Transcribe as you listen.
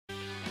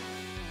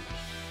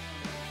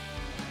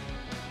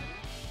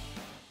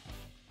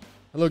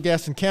Hello,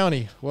 Gaston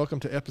County. Welcome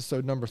to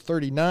episode number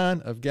 39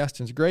 of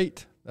Gaston's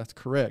Great. That's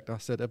correct. I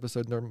said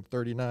episode number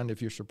 39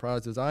 if you're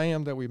surprised as I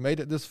am that we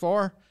made it this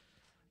far.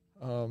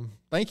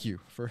 Thank you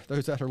for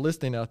those that are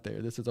listening out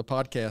there. This is a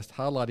podcast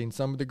highlighting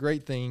some of the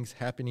great things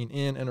happening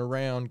in and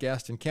around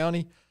Gaston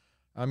County.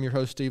 I'm your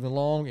host, Stephen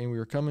Long, and we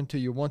are coming to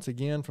you once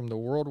again from the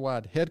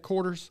worldwide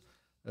headquarters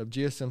of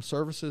GSM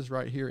Services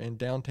right here in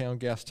downtown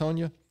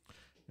Gastonia.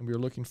 And we are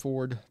looking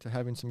forward to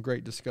having some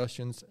great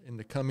discussions in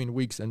the coming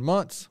weeks and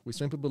months. We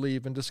simply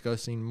believe in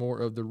discussing more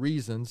of the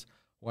reasons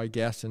why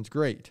Gaston's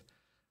great.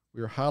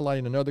 We are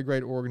highlighting another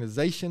great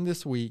organization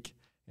this week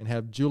and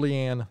have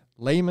Juliann,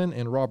 Lehman,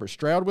 and Robert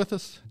Stroud with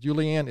us.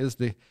 Juliann is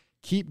the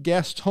Keep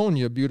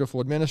Gastonia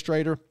Beautiful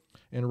Administrator,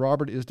 and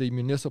Robert is the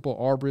Municipal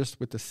Arborist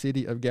with the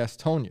City of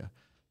Gastonia.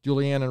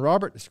 Juliann and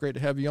Robert, it's great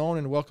to have you on,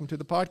 and welcome to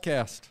the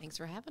podcast. Thanks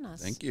for having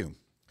us. Thank you.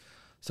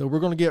 So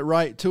we're going to get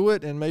right to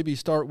it and maybe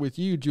start with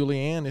you,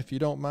 Juliann, if you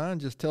don't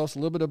mind. Just tell us a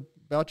little bit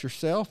about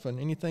yourself and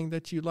anything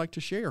that you'd like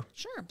to share.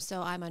 Sure.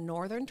 So I'm a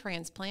northern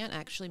transplant. I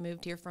actually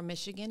moved here from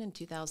Michigan in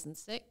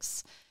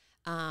 2006.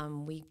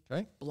 We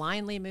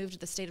blindly moved to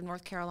the state of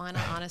North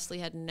Carolina. Honestly,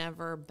 had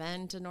never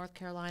been to North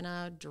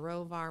Carolina.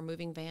 Drove our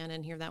moving van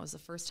in here. That was the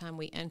first time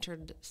we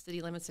entered city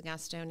limits of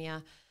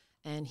Gastonia.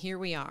 And here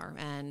we are.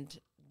 And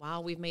wow,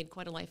 we've made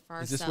quite a life for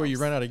ourselves. Is this where you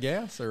ran out of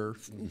gas? Or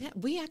Yeah,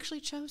 we actually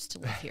chose to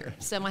live here.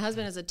 So my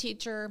husband is a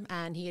teacher,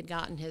 and he had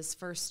gotten his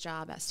first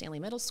job at Stanley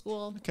Middle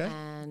School. Okay.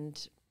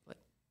 And what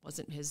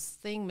wasn't his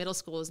thing. Middle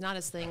school was not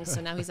his thing.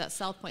 So now he's at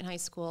South Point High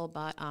School.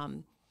 But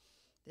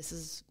this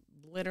is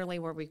literally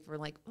where we were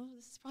like, oh,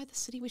 this is probably the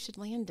city we should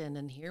land in.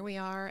 And here we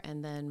are.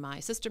 And then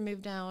my sister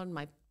moved down.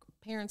 My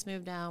parents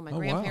moved down. My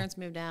grandparents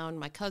moved down.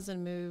 My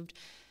cousin moved.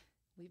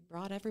 We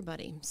brought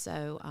everybody.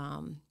 So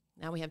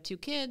now we have 2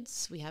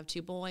 kids. We have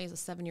 2 boys, a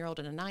 7-year-old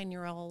and a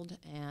 9-year-old,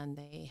 and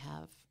they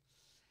have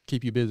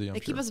keep you busy, I'm They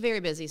sure. keep us very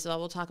busy, so I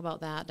will talk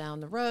about that down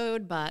the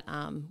road. But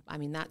I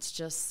mean,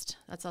 that's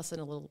us in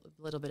a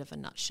little bit of a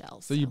nutshell.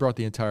 So you brought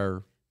the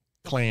entire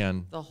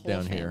clan the whole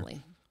down family.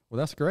 here. Well,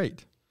 that's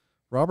great.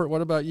 Robert,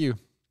 what about you?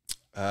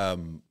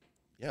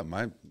 Yeah,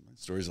 my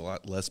story's a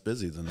lot less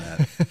busy than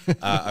that.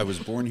 I was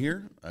born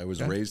here. I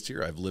was raised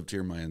here. I've lived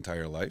here my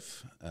entire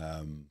life.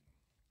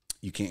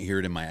 You can't hear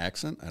it in my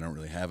accent. I don't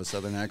really have a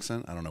Southern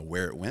accent. I don't know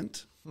where it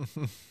went.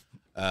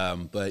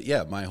 But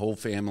yeah, my whole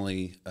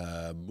family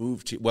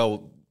moved here.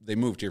 Well, they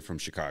moved here from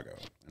Chicago,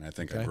 and I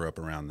think I grew up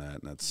around that,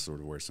 and that's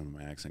sort of where some of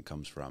my accent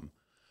comes from.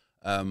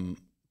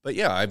 But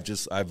yeah,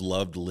 I've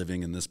loved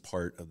living in this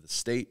part of the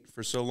state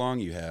for so long.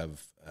 You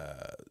have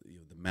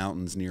the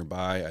mountains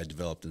nearby. I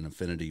developed an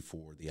affinity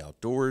for the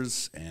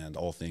outdoors and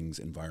all things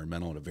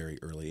environmental at a very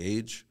early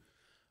age.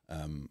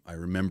 I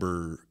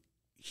remember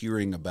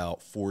hearing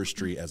about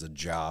forestry as a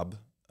job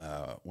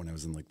when I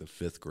was in like the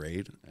 5th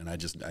grade, and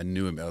I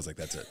knew him. I was like,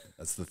 that's it.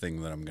 That's the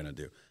thing that I'm going to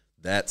do.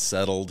 That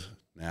settled.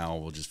 Now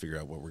we'll just figure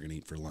out what we're going to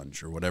eat for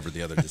lunch or whatever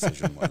the other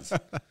decision was.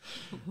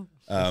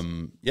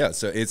 Yeah,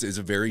 so it's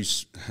a very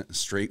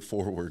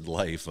straightforward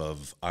life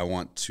of I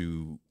want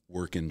to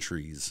work in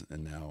trees,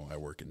 and now I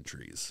work in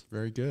trees.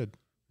 Very good.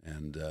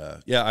 And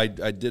yeah, I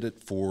did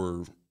it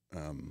for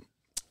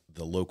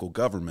the local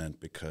government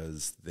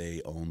because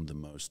they own the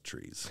most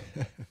trees.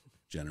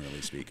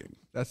 Generally speaking.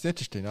 That's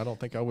interesting. I don't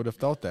think I would have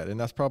thought that. And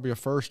that's probably a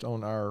first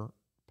on our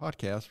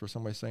podcast for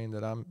somebody saying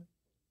that I'm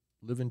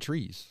living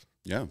trees.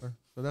 Yeah.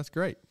 So that's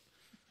great.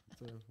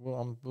 So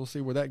we'll see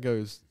where that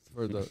goes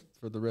for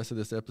the rest of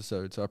this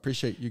episode. So I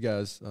appreciate you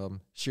guys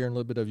sharing a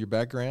little bit of your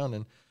background.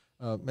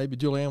 And maybe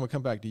Juliann, we'll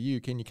come back to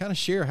you. Can you kind of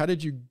share how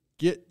did you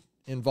get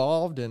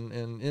involved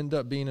and end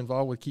up being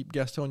involved with Keep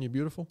Gastonia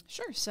Beautiful?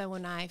 Sure. So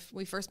when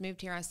we first moved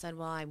here, I said,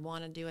 well, I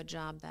want to do a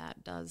job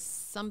that does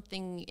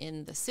something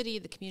in the city,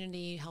 the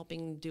community,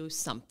 helping do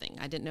something.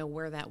 I didn't know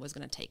where that was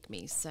going to take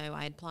me. So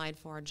I applied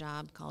for a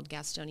job called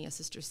Gastonia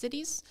Sister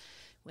Cities,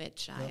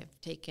 which I've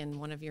taken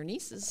one of your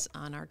nieces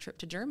on our trip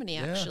to Germany,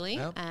 actually.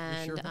 Yep,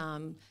 and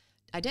sure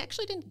I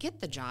actually didn't get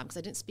the job because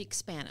I didn't speak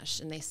Spanish.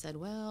 And they said,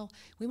 well,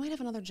 we might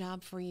have another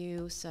job for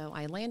you. So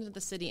I landed at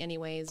the city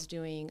anyways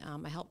doing,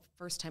 I help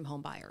first-time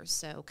home buyers.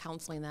 So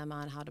counseling them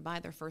on how to buy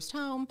their first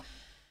home.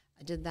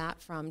 I did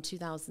that from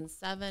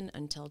 2007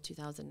 until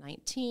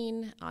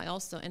 2019. I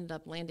also ended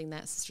up landing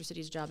that Sister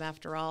Cities job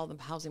after all.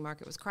 The housing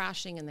market was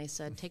crashing, and they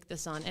said, take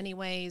this on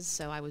anyways.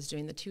 So I was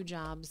doing the 2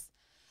 jobs.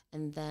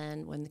 And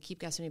then when the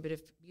Keep Gastonia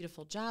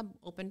Beautiful job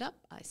opened up,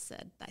 I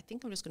said, I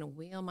think I'm just going to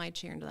wheel my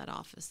chair into that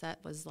office. That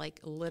was like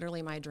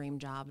literally my dream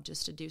job,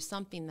 just to do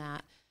something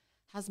that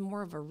has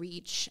more of a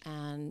reach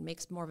and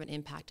makes more of an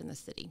impact in the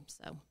city.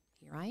 So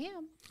here I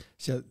am.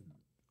 So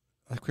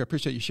I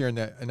appreciate you sharing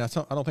that. And I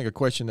don't think a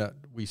question that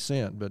we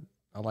sent, but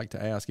I like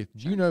to ask, do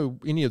you know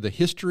any of the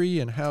history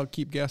and how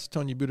Keep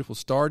Gastonia Beautiful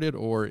started,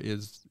 or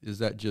is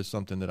that just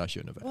something that I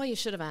shouldn't have asked? Well, you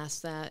should have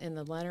asked that in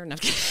the letter. No,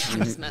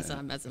 I'm just messing.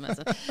 I'm messing.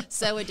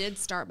 So it did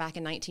start back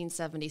in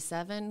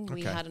 1977.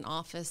 We had an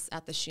office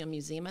at the Shield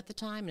Museum at the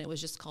time, and it was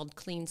just called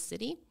Clean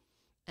City.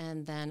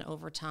 And then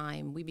over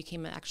time, we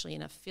became actually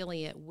an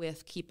affiliate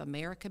with Keep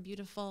America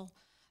Beautiful.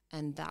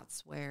 And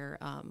that's where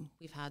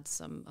we've had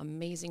some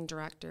amazing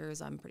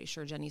directors. I'm pretty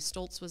sure Jenny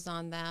Stoltz was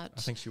on that.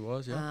 I think she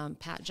was, yeah.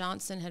 Pat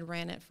Johnson had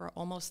ran it for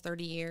almost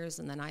 30 years,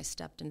 and then I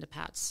stepped into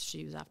Pat's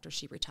shoes after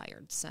she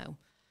retired. So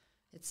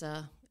it's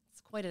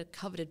quite a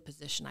coveted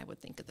position, I would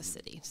think, of the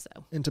city. So,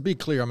 and to be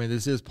clear, I mean,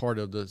 this is part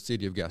of the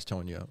city of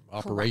Gastonia.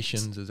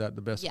 Operations, correct. Is that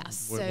the best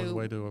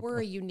way to...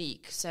 We're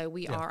unique. So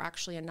we are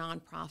actually a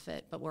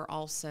nonprofit, but we're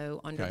also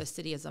under the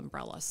city's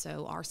umbrella.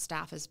 So our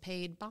staff is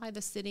paid by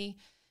the city,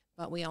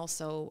 but we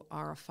also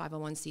are a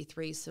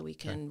 501c3, so we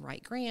can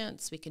write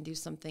grants. We can do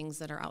some things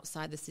that are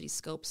outside the city's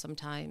scope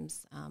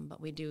sometimes,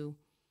 but we're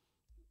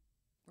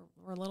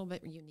a little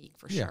bit unique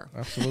for sure. Yeah,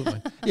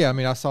 absolutely. Yeah, I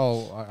mean, I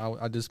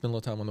did spend a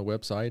little time on the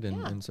website,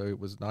 and so it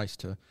was nice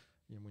to,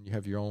 when you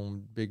have your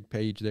own big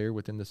page there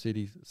within the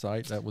city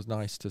site, that was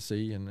nice to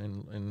see,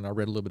 and I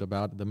read a little bit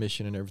about the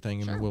mission and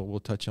everything, and we'll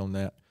touch on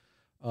that.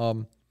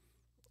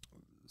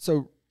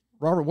 So,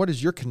 Robert, what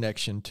is your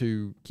connection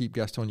to Keep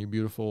Gastonia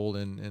Beautiful,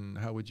 and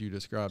how would you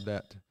describe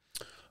that?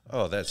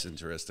 Oh, that's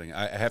interesting.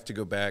 I have to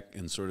go back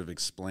and sort of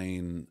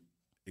explain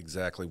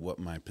exactly what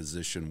my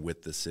position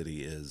with the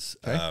city is.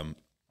 Okay.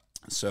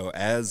 So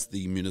as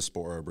the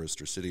municipal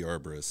arborist or city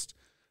arborist,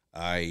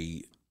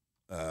 I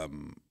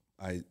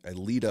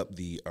lead up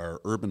our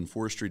urban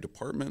forestry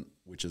department,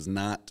 which is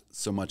not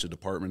so much a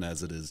department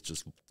as it is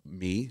just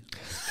me.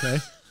 Okay.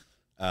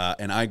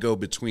 And I go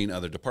between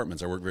other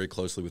departments. I work very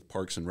closely with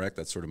Parks and Rec.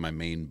 That's sort of my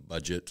main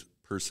budget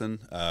person.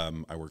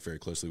 I work very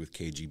closely with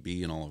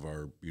KGB and all of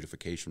our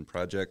beautification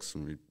projects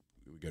when we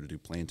go to do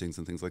plantings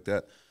and things like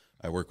that.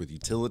 I work with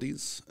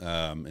utilities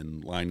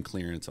and line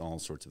clearance, all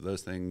sorts of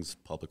those things,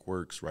 public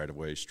works,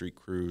 right-of-way, street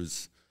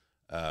crews,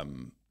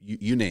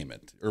 you name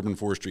it. Urban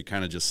forestry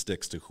kind of just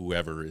sticks to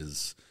whoever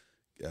is,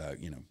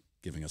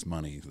 giving us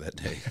money that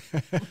day.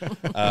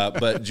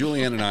 But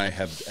Juliann and I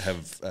have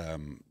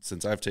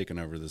since I've taken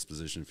over this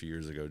position a few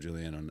years ago,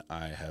 Juliann and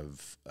I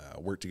have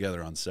worked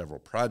together on several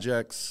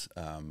projects.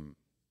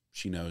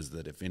 She knows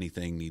that if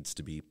anything needs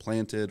to be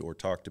planted or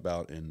talked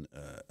about in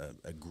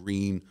a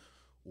green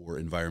or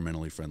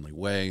environmentally friendly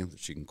way,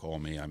 she can call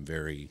me. I'm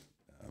very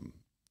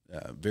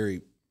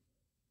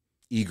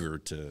eager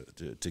to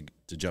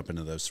jump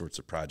into those sorts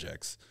of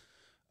projects.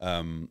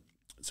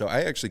 So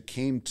I actually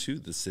came to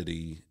the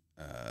city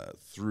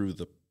through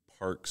the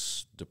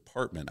Parks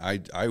Department. I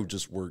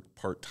just worked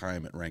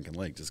part-time at Rankin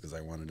Lake just because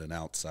I wanted an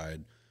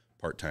outside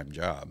part-time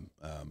job,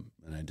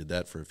 and I did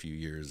that for a few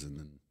years, and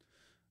then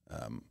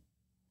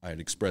I had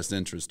expressed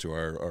interest to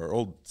our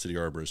old city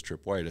arborist,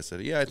 Trip White. I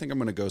said, I think I'm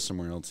going to go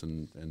somewhere else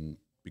and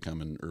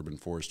become an urban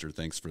forester.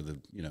 Thanks for the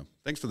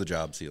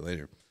job. See you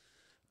later.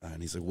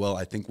 And he said, well,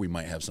 I think we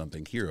might have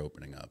something here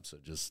opening up. So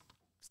just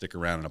stick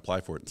around and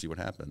apply for it and see what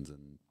happens.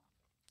 And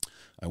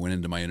I went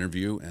into my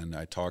interview and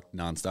I talked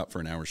nonstop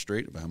for an hour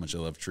straight about how much I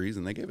love trees,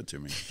 and they gave it to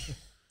me.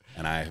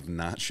 And I have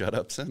not shut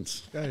up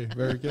since. Okay,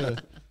 very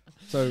good.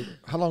 So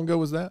how long ago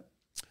was that?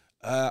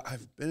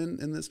 I've been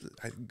in this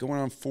going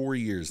on 4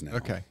 years now.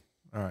 Okay.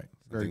 All right.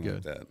 Very Something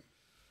good. Like that.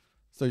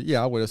 So,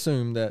 I would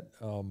assume that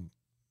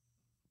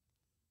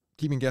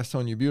keeping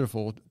Gastonia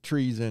beautiful,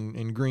 trees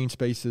and green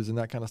spaces and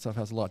that kind of stuff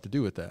has a lot to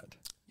do with that.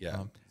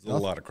 Yeah, there's a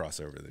lot of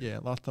crossover there. Yeah,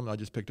 last time I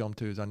just picked on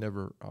too is I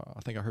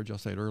think I heard y'all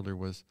say it earlier,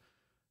 was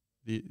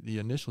the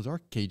initials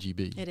are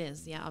KGB. It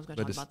is, yeah, I was going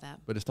to talk about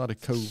that. But it's not a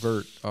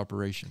covert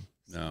operation.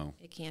 No.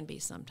 It can be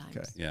sometimes.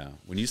 Okay. Yeah.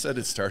 When you said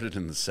it started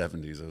in the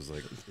 70s, I was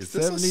like, is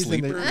this a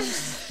sleeper?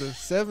 The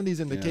 70s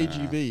in the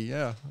KGB,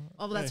 yeah.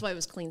 Oh, well, that's why it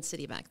was Clean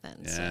City back then.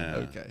 Yeah.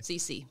 So. Okay.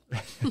 CC.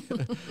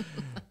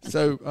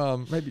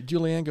 So maybe,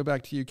 Juliann, go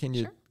back to you. Can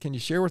you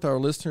share with our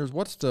listeners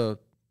what's the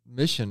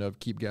mission of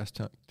Keep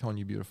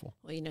Gastonia Beautiful?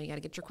 Well, you got to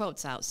get your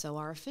quotes out. So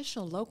our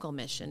official local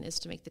mission is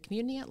to make the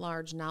community at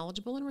large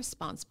knowledgeable and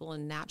responsible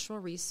in natural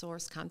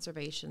resource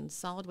conservation,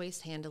 solid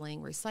waste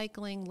handling,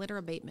 recycling, litter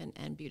abatement,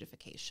 and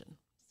beautification.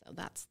 So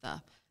that's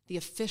the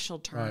official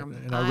term.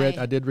 Right. And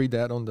I did read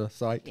that on the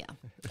site. Yeah.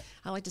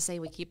 I like to say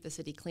we keep the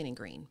city clean and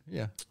green.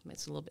 Yeah.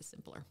 It's a little bit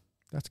simpler.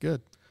 That's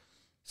good.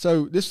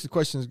 So this is a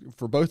question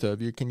for both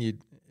of you.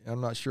 I'm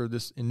not sure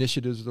this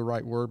initiative is the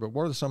right word, but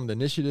what are some of the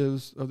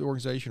initiatives of the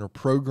organization or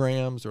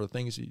programs or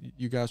things that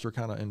you guys are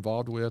kind of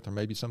involved with, or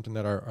maybe something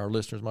that our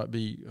listeners might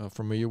be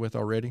familiar with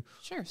already?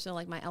 Sure. So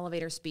like my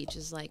elevator speech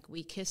is like,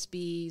 we kiss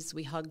bees,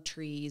 we hug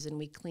trees, and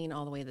we clean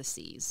all the way to the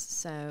seas.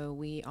 So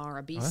we are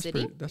a bee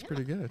city. That's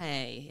pretty good.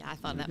 Hey, I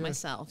thought that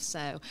myself.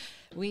 So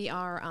we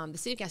are, the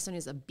city of Gastonia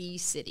is a bee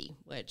city,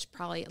 which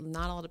probably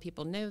not a lot of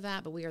people know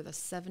that, but we are the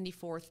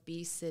 74th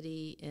bee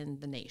city in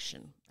the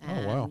nation.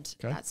 And wow.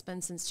 Okay. That's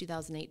been since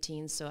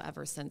 2018. So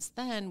ever since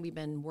then, we've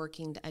been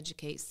working to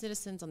educate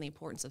citizens on the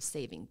importance of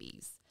saving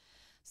bees.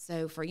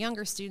 So for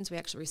younger students, we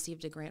actually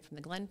received a grant from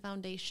the Glenn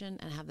Foundation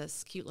and have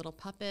this cute little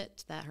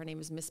puppet that her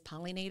name is Miss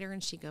Pollinator,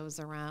 and she goes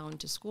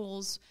around to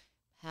schools.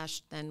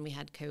 Then we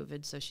had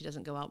COVID, so she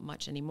doesn't go out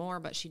much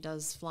anymore, but she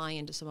does fly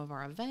into some of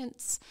our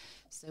events.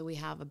 So we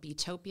have a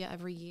Beetopia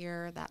every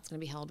year. That's going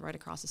to be held right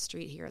across the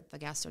street here at the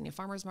Gastonia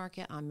Farmers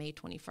Market on May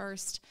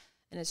 21st.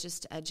 And it's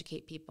just to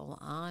educate people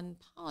on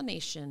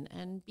pollination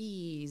and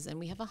bees. And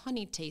we have a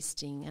honey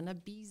tasting and a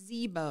bee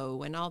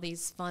zebo and all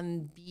these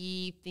fun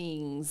bee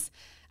things.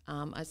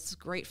 It's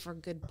great for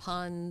good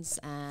puns,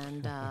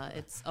 and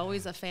it's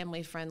always a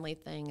family-friendly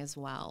thing as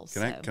well.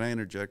 Can I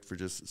interject for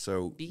just,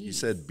 so bees. You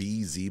said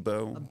bee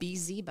zebo? A bee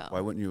zebo. Why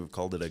wouldn't you have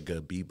called it a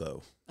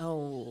gabebo?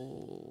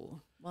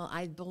 Oh, well,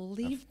 I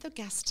believe the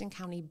Gaston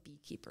County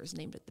beekeepers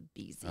named it the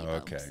bee zebo. Oh,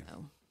 okay.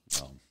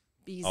 So. Well,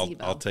 Bee I'll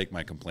zebo. take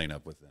my complaint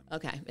up with them.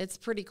 Okay, it's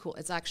pretty cool.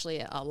 It's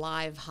actually a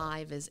live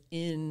hive is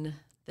in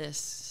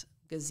this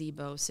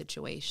gazebo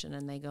situation,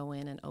 and they go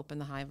in and open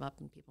the hive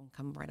up, and people can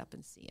come right up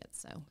and see it.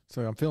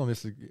 So I'm feeling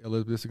this is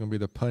going to be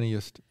the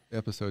punniest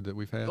episode that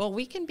we've had. Well,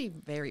 we can be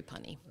very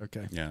punny.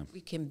 Okay. Yeah.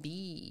 We can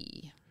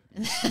be.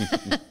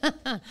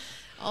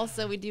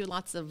 Also, we do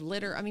lots of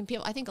litter. I mean,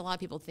 I think a lot of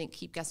people think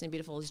Keep Gastonia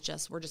Beautiful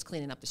is we're just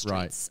cleaning up the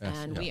streets. Right.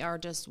 And we are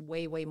just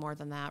way, way more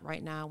than that.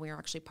 Right now, we are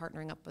actually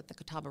partnering up with the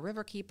Catawba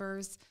River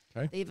Keepers.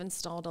 Okay. They've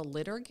installed a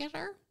litter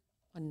getter,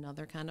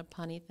 another kind of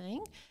punny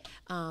thing.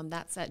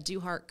 That's at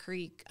Duhart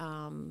Creek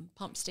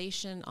Pump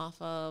Station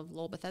off of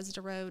Lowell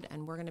Bethesda Road,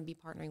 and we're going to be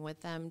partnering with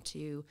them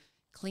to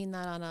clean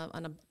that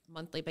on a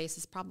monthly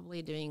basis,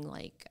 probably doing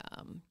like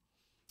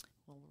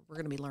we're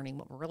going to be learning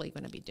what we're really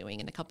going to be doing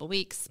in a couple of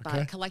weeks,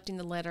 but collecting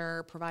the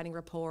litter, providing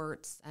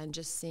reports, and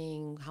just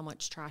seeing how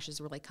much trash is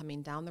really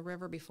coming down the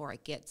river before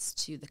it gets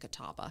to the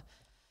Catawba.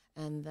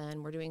 And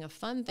then we're doing a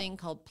fun thing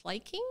called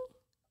plaking.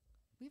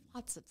 We have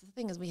lots of, the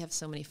thing is we have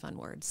so many fun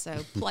words. So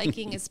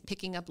plaking is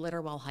picking up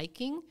litter while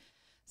hiking.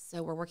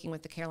 So we're working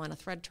with the Carolina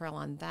Thread Trail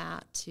on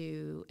that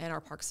and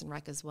our Parks and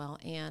Rec as well,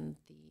 and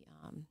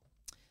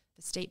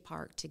the state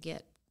park to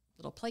get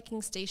little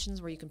plaking stations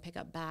where you can pick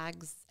up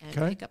bags and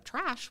pick up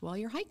trash while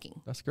you're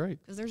hiking. That's great.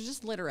 Because there's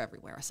just litter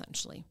everywhere,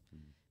 essentially.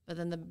 But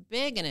then the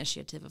big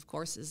initiative, of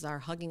course, is our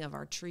hugging of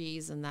our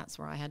trees, and that's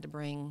where I had to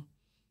bring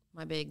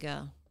my big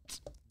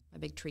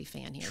tree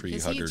fan here. Tree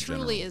because hugger he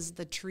truly general. is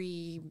the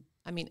tree.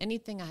 I mean,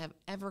 anything I have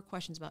ever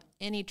questions about,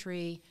 any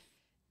tree,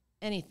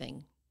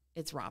 anything,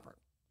 it's Robert.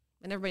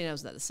 And everybody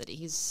knows that in the city.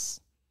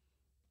 He's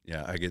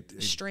I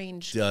get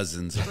strange,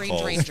 dozens of strange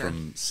calls ranger.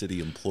 from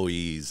city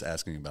employees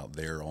asking about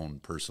their own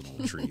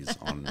personal trees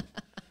on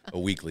a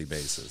weekly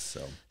basis.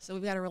 So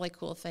we've got a really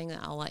cool thing that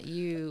I'll let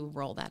you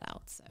roll that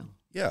out. So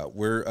Yeah,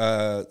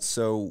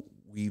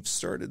 we've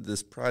started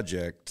this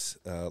project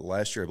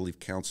last year. I believe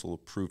council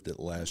approved it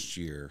last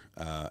year,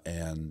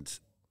 and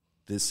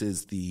this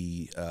is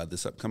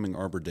this upcoming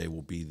Arbor Day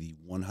will be the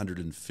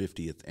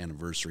 150th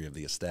anniversary of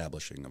the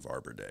establishing of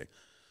Arbor Day.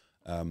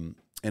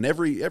 And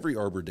every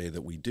Arbor Day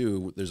that we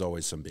do, there's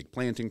always some big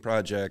planting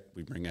project.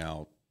 We bring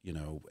out,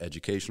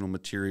 educational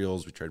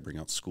materials. We try to bring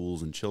out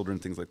schools and children,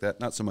 things like that.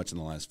 Not so much in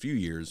the last few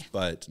years,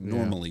 but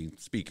normally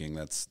speaking,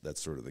 that's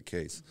sort of the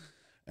case.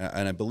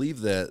 And I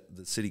believe that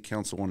the city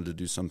council wanted to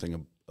do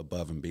something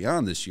above and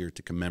beyond this year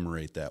to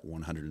commemorate that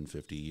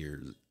 150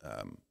 years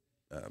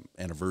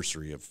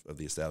anniversary of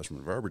the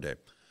establishment of Arbor Day.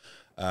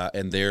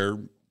 And their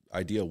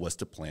idea was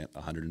to plant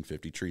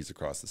 150 trees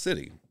across the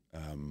city.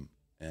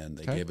 And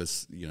they gave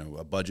us,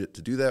 a budget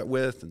to do that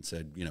with, and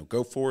said,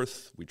 go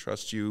forth. We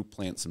trust you.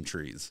 Plant some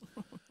trees.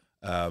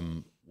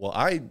 Well,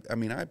 I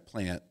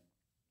plant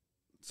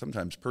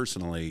sometimes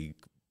personally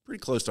pretty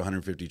close to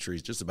 150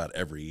 trees just about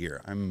every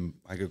year.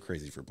 I go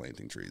crazy for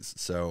planting trees.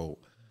 So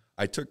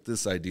I took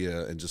this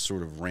idea and just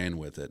sort of ran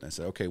with it. And I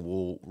said, okay,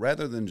 well,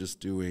 rather than just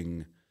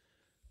doing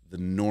the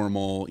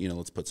normal,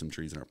 let's put some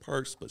trees in our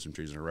parks, put some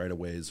trees in our right of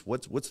ways.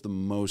 What's the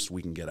most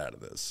we can get out of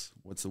this?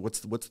 What's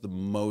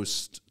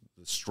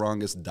the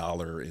strongest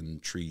dollar in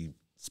tree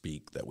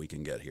speak that we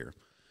can get here?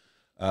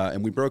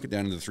 And we broke it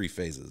down into 3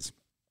 phases.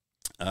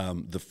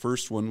 The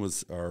first one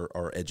was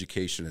our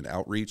education and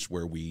outreach,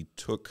 where we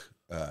took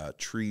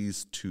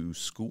trees to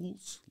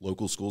schools,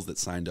 local schools that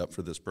signed up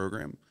for this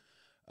program.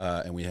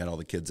 And we had all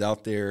the kids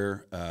out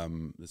there.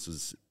 This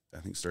was,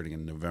 I think, starting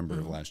in November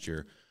of last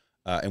year.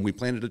 And we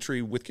planted a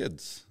tree with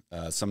kids.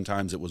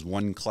 Sometimes it was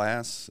one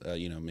class,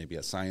 maybe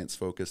a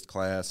science-focused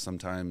class.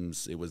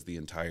 Sometimes it was the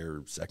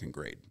entire 2nd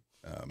grade.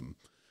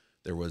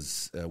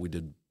 We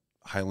did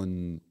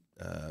Highland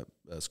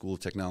School of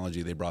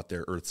Technology. They brought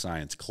their Earth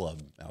Science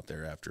Club out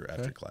there after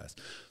class.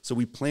 So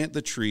we plant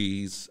the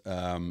trees,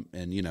 and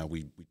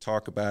we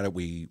talk about it.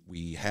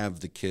 We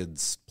have the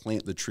kids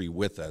plant the tree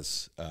with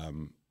us,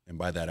 and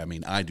by that I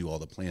mean I do all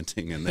the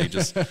planting, and they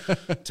just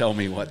tell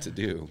me what to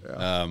do.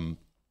 Yeah.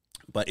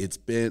 But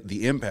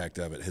the impact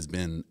of it has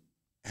been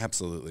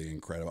absolutely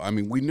incredible. I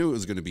mean, we knew it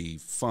was going to be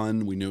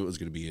fun. We knew it was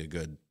going to be a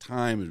good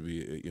time. It would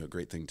be a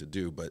great thing to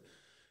do. But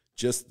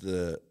just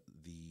the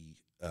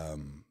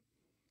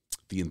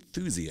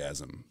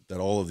enthusiasm that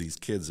all of these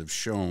kids have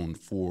shown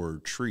for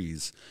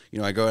trees.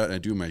 I go out and I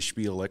do my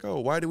spiel like, oh,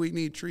 why do we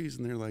need trees?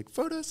 And they're like,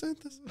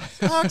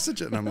 photosynthesis,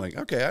 oxygen. And I'm like,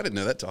 okay, I didn't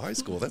know that till high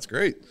school. That's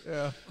great.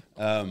 Yeah.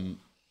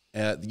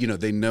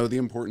 They know the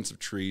importance of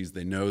trees.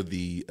 They know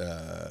the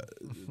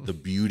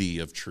beauty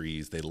of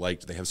trees.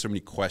 They have so many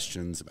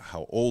questions about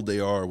how old they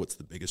are. What's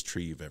the biggest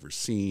tree you've ever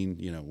seen?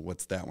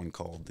 What's that one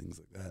called? Things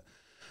like that.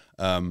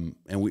 And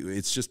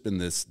it's just been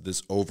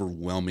this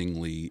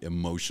overwhelmingly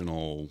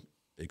emotional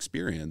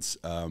experience.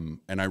 And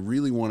I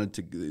really wanted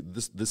to,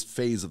 this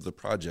phase of the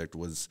project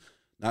was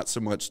not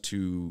so much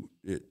to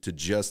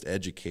just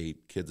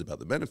educate kids about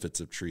the benefits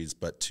of trees,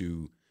 but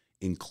to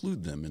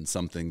include them in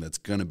something that's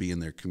going to be in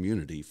their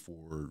community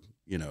for,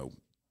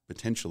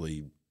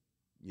 potentially,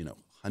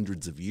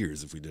 hundreds of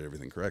years if we did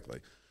everything correctly.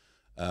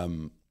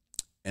 And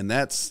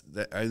that's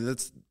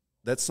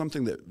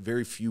something that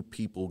very few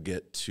people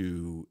get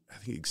to, I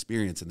think,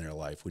 experience in their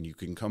life, when you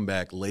can come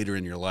back later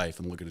in your life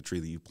and look at a tree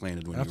that you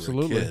planted when you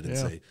were a kid and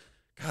say,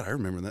 God, I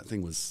remember that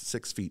thing was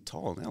 6 feet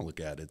tall. Now look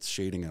at it. It's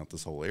shading out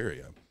this whole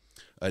area.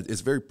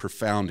 It's a very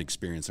profound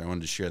experience. I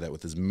wanted to share that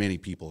with as many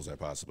people as I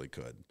possibly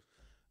could.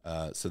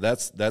 So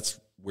that's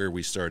where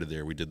we started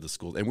there. We did the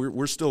school, and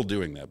we're still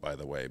doing that, by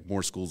the way.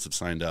 More schools have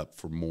signed up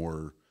for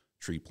more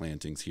tree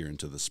plantings here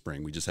into the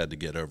spring. We just had to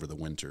get over the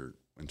winter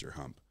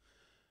hump.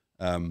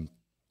 And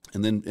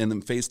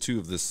then phase 2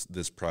 of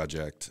this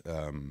project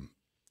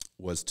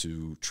was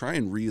to try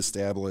and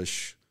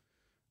reestablish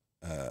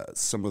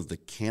some of the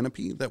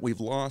canopy that we've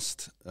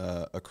lost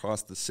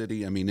across the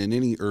city. I mean, in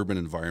any urban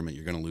environment,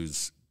 you're going to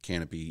lose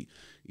canopy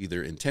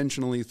either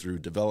intentionally through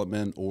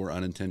development or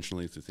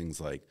unintentionally through things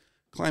like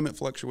climate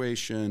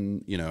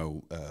fluctuation,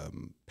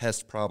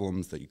 pest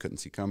problems that you couldn't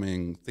see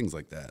coming, things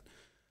like that.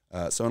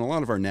 So in a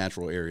lot of our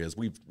natural areas,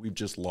 we've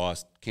just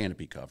lost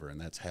canopy cover, and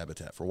that's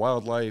habitat for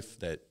wildlife.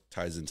 That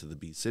ties into the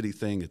Bee City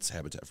thing. It's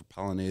habitat for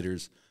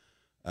pollinators.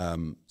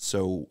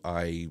 So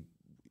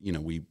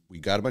we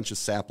got a bunch of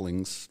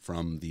saplings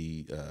from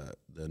the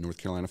North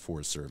Carolina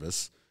Forest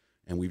Service,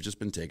 and we've just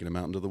been taking them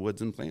out into the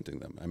woods and planting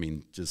them. I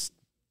mean, just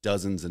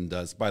dozens and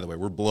dozens. By the way,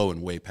 we're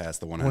blowing way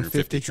past the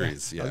 150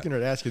 trees. Yeah. I was going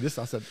to ask you this.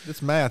 I said,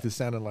 this math is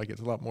sounding like it's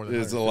a lot more than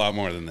that. It's a lot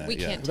more than that. We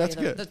can't tell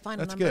you the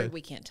final number.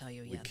 We can't tell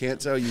you yet. We can't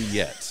tell you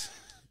yet.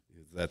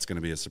 That's going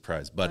to be a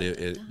surprise. But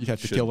you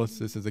have to kill us.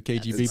 This is a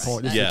KGB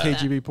point. This is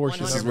a KGB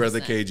portion. 100%. This is where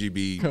the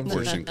KGB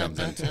portion comes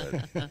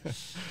into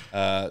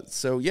it.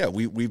 So yeah,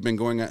 we've been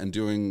going out and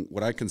doing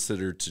what I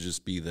consider to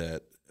just be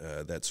that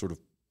sort of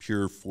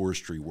pure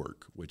forestry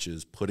work, which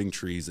is putting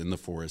trees in the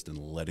forest and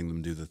letting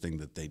them do the thing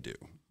that they do.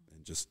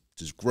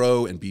 Just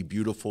grow and be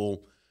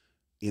beautiful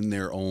in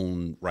their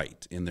own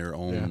right, in their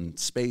own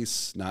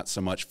space, not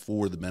so much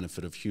for the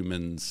benefit of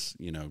humans,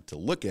 to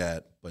look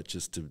at, but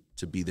just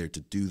to be there to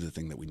do the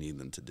thing that we need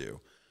them to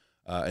do.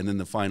 And then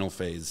the final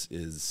phase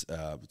is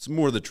it's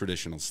more of the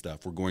traditional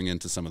stuff. We're going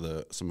into some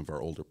of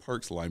our older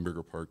parks,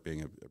 Lineberger Park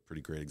being a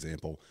pretty great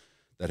example,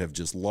 that have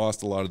just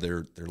lost a lot of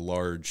their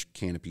large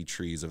canopy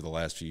trees over the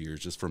last few years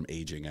just from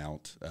aging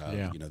out.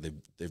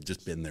 They've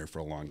just been there for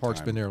a long time.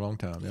 Park's been there a long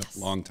time. Yep.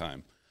 Long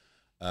time.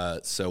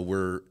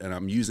 So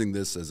I'm using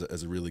this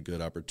as a really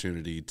good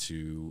opportunity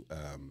to,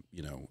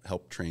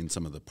 help train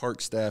some of the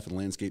park staff and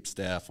landscape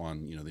staff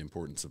on, the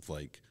importance of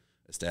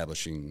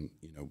establishing,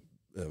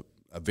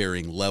 a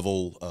varying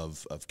level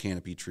of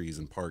canopy trees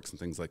and parks and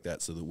things like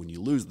that, so that when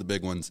you lose the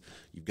big ones,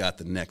 you've got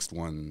the next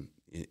one,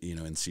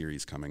 in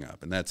series coming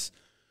up. And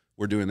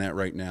we're doing that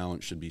right now, and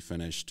it should be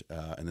finished.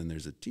 And then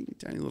there's a teeny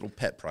tiny little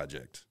pet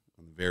project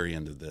on the very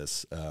end of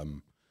this.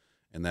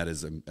 And that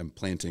is I'm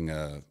planting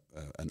an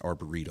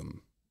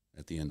arboretum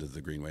at the end of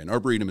the greenway. An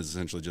arboretum is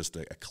essentially just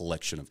a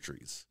collection of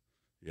trees.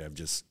 I've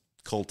just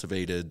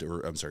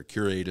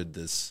curated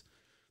this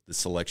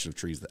selection of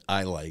trees that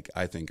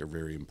I think are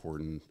very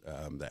important,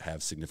 that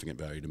have significant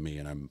value to me,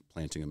 and I'm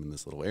planting them in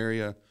this little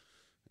area,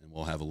 and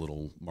we'll have a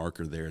little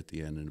marker there at the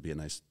end, and it'll be a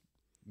nice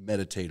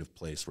meditative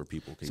place where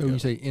people can go. So when you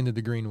say end of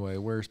the greenway,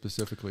 where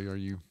specifically are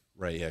you?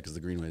 Right, yeah, because the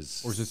greenway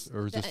is...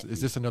 Or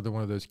is this another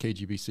one of those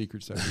KGB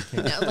secrets that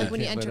we can't... No, like when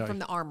you enter from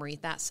the armory,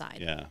 that side.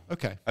 Yeah.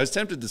 Okay. I was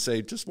tempted to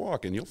say, just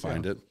walk and you'll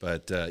find it,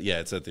 but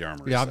it's at the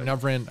armory. Yeah,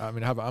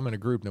 I'm in a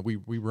group that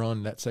we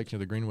run that section of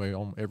the greenway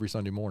on every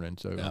Sunday morning,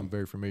 so I'm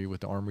very familiar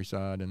with the armory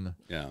side.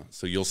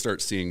 So you'll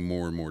start seeing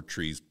more and more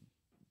trees,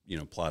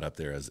 plot up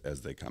there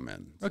as they come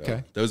in. So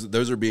okay.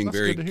 Those are being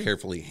very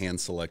carefully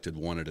hand-selected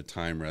one at a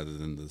time, rather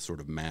than the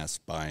sort of mass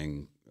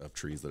buying of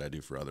trees that I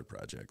do for other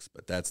projects.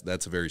 But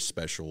that's a very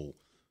special,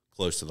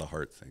 close to the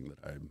heart thing that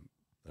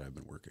I've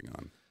been working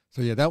on.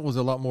 So yeah, that was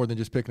a lot more than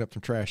just picking up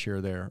some trash here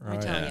or there. Right?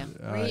 I tell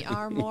you, we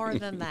are more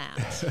than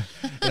that.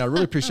 And I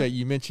really appreciate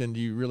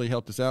you really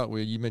helped us out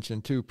with. You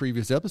mentioned 2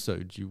 previous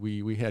episodes.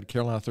 We had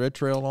Carolina Thread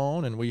Trail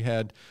on, and we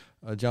had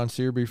John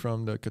Searby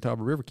from the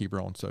Catawba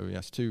Riverkeeper on. So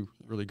yes, 2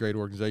 really great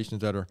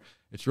organizations that are.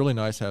 It's really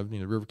nice to have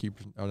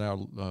Riverkeepers are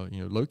now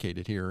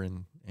located here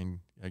in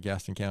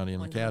Gaston County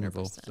and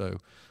McAdenville.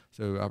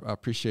 So I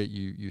appreciate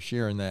you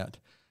sharing that.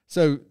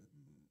 So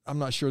I'm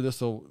not sure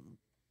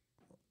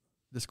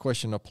this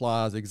question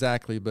applies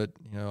exactly, but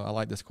I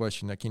like this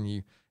question. That can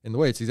you, in the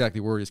way it's exactly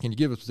worded, is can you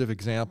give a specific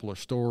example or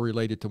story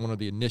related to one of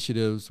the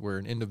initiatives where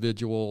an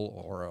individual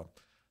or a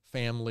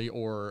family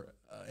or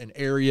an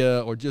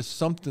area or just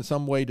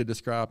some way to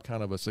describe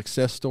kind of a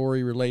success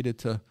story related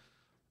to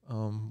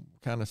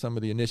kind of some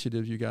of the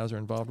initiatives you guys are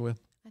involved with?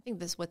 I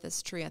think with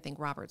this tree, I think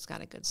Robert's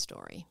got a good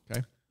story.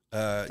 Okay.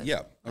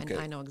 Yeah. Okay.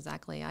 I know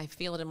exactly. I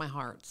feel it in my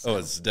heart. So. Oh,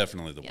 it's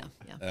definitely the one.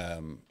 Yeah.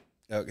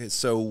 Okay.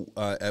 So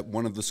at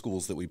one of the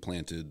schools that we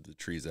planted the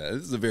trees at,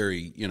 this is a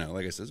very,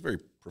 like I said, it's a very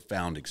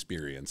profound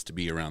experience to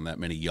be around that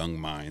many young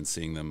minds,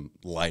 seeing them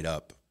light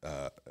up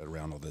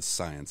around all this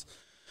science.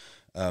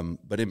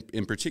 But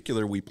in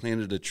particular, we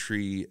planted a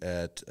tree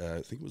at, I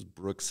think it was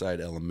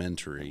Brookside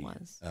Elementary. It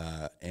was.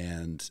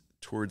 And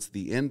towards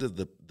the end of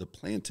the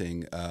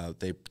planting,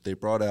 they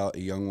brought out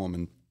a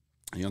young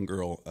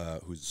girl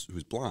who's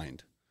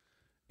blind,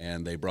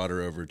 and they brought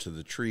her over to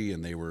the tree,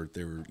 and they were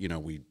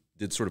we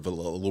did sort of a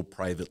little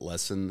private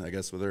lesson, I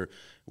guess, with her.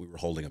 We were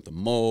holding up the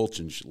mulch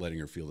and letting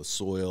her feel the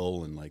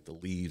soil and like the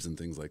leaves and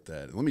things like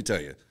that. And let me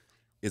tell you,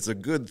 it's a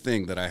good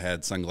thing that I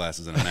had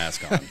sunglasses and a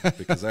mask on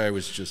because I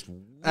was just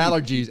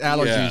allergies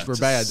were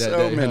bad that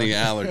day. So many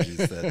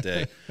allergies that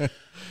day.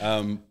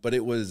 But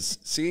it was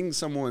seeing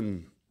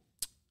someone,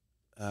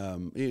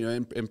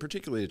 and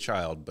particularly a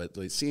child, but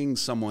like seeing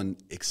someone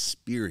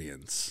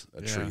experience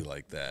a tree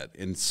like that,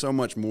 and so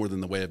much more than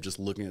the way of just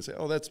looking and say,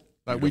 "Oh, that's."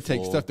 Like we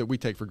take stuff that we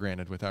take for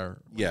granted with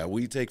our. Yeah,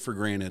 we take for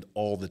granted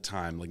all the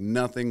time. Like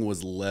nothing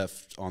was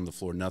left on the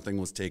floor. Nothing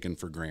was taken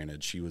for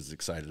granted. She was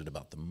excited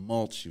about the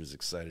mulch. She was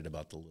excited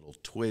about the little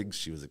twigs.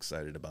 She was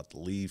excited about the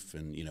leaf.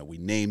 And, we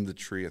named the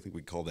tree. I think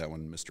we called that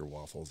one Mr.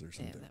 Waffles or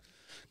something.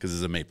 Because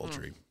it's a maple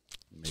tree.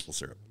 Maple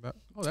syrup.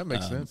 That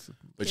makes sense.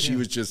 But she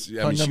was just.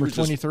 Number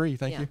 23,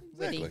 thank you.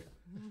 Exactly.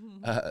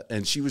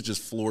 And she was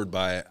just floored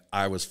by it.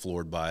 I was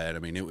floored by it. I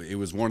mean, it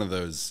was one of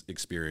those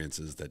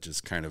experiences that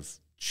just kind of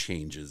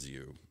changes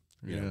you,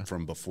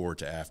 from before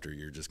to after.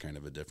 You're just kind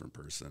of a different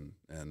person.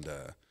 And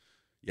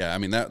I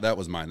mean that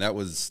was mine.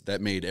 That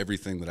made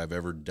everything that I've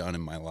ever done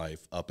in my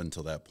life up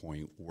until that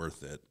point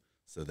worth it,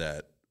 so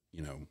that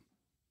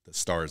the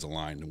stars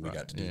aligned and we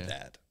got to do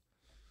that.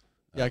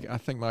 Yeah, I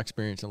think my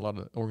experience in a lot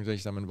of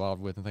organizations I'm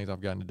involved with and things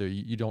I've gotten to do,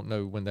 you don't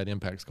know when that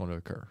impact's going to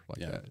occur like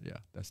that. Yeah,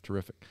 that's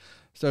terrific.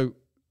 So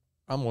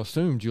I'm going to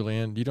assume,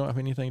 Juliann, you don't have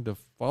anything to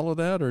follow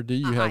that, or do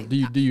you have?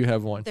 Do you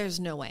have one? There's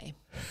no way.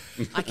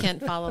 I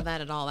can't follow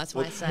that at all. That's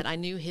why I said I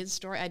knew his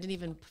story. I didn't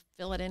even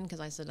fill it in because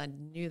I said I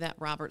knew that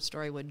Robert's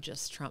story would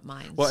just trump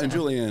mine. Well, and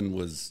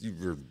Juliann you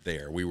were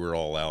there. We were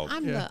all out.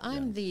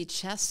 I'm the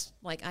chess.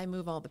 Like I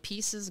move all the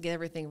pieces, get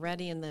everything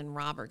ready, and then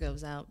Robert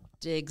goes out,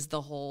 digs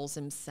the holes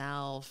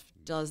himself,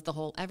 does the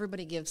whole.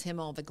 Everybody gives him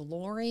all the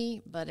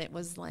glory, but it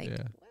was like.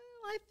 Yeah.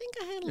 I think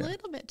I had a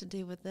little bit to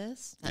do with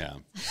this. Yeah.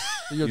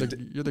 You're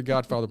the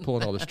godfather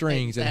pulling all the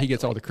strings, exactly. And he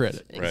gets all the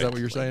credit. Exactly. Is that what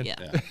you're saying? Yeah.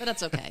 But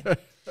that's okay.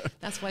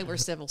 That's why we're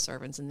civil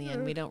servants in the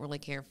end. We don't really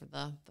care for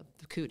the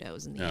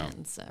kudos in the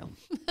end. So.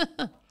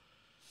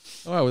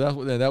 Oh,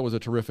 well, that was a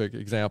terrific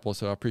example.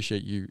 So I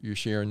appreciate you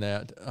sharing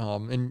that.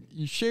 And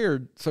you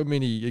shared so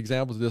many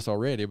examples of this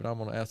already, but I'm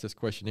going to ask this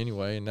question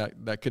anyway. And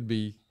that could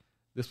be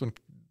this one.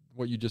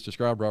 What you just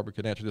described, Robert,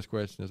 could answer this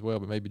question as well.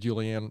 But maybe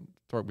Juliann,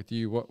 start with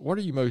you. What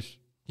are you most?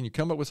 Can you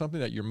come up with something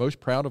that you're most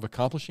proud of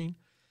accomplishing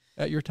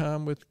at your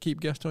time with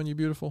Keep Gastonia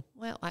Beautiful?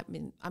 Well, I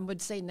mean, I would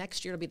say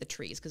next year it'll be the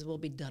trees because we'll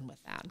be done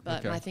with that.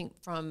 But I think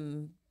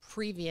from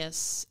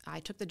previous, I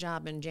took the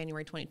job in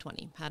January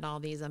 2020, had all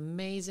these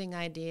amazing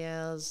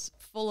ideas,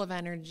 full of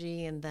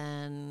energy, and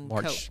then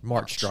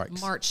March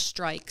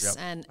strikes. Yep.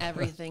 And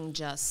everything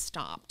just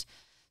stopped.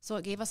 So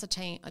it gave us a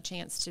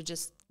chance to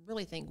just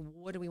really think,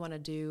 what do we want to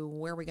do?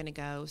 Where are we going to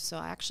go? So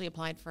I actually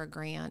applied for a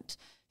grant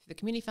the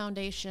Community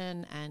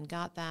Foundation and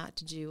got that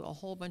to do a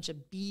whole bunch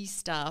of bee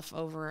stuff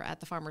over at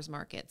the farmers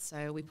market.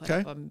 So we put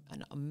up an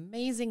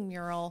amazing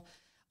mural,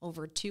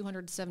 over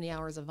 270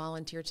 hours of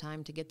volunteer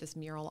time to get this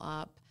mural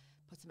up,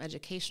 put some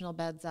educational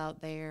beds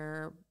out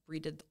there,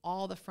 redid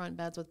all the front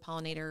beds with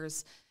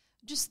pollinators.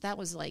 Just that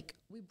was like,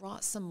 we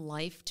brought some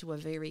life to a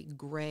very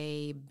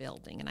gray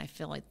building. And I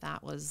feel like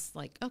that was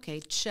like,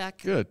 okay,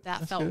 check. Good.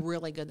 That felt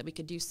really good that we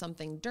could do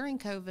something during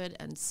COVID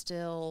and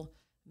still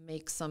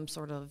make some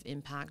sort of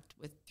impact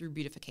through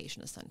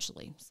beautification,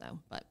 essentially. So,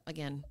 but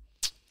again,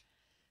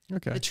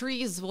 the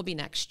trees will be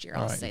next year.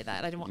 I'll say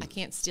that. I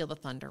can't steal the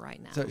thunder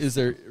right now. So, is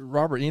there,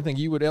 Robert, anything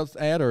you would else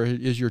add, or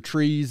is your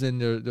trees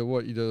and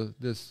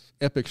this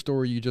epic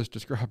story you just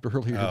described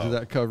earlier? Does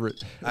that cover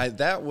it?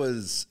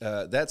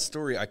 That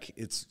story.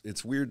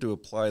 It's weird to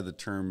apply the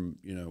term,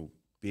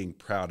 being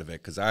proud of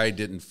it, because I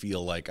didn't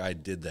feel like I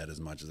did that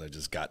as much as I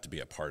just got to be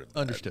a part of that.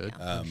 Understood.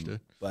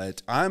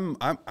 But I'm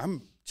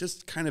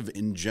just kind of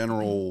in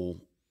general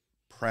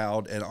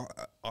proud, and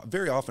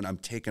very often I'm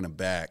taken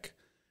aback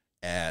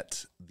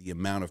at the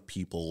amount of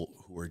people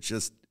who are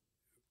just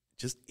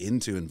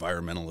into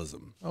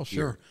environmentalism. Oh,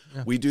 sure.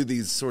 Yeah. We do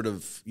these sort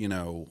of,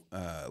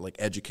 like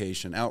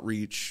education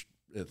outreach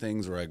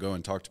things where I go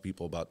and talk to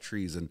people about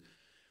trees, and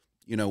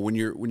when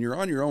you're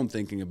on your own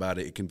thinking about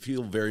it, it can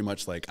feel very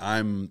much like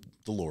I'm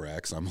the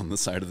Lorax. I'm on the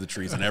side of the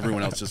trees, and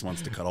everyone else just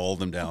wants to cut all of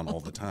them down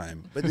all the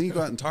time. But then you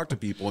go out and talk to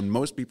people, and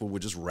most people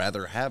would just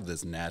rather have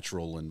this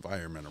natural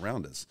environment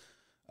around us.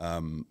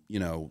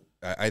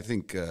 I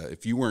think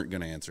if you weren't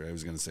going to answer, I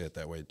was going to say it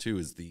that way too,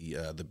 is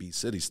the Bee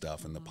City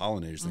stuff and the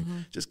pollinators thing.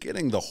 Just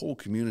getting the whole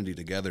community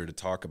together to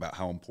talk about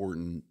how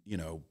important,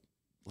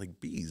 like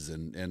bees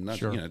and not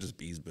Sure. just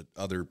bees, but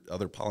other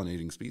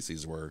pollinating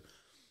species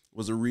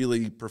was a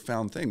really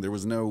profound thing. There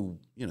was no,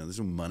 there's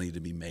no money to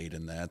be made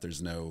in that.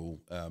 There's no,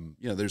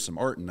 there's some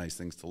art and nice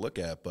things to look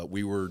at, but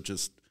we were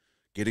just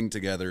getting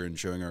together and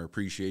showing our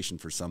appreciation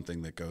for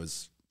something that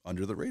goes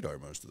under the radar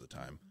most of the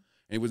time.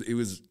 And it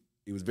was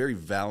very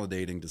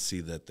validating to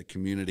see that the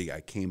community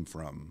I came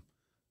from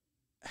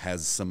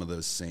has some of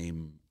those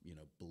same,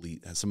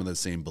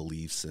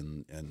 beliefs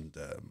and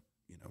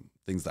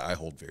things that I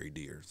hold very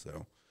dear.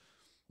 So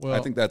Well, I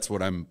think that's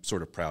what I'm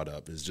sort of proud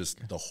of, is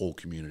just the whole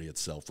community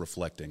itself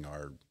reflecting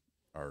our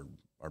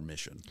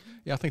mission.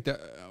 yeah, I think that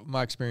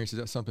my experience is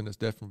that's something that's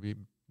definitely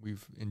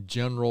we've in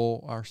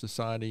general our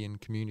society and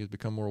community has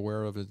become more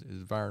aware of is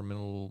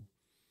environmental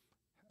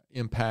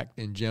impact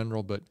in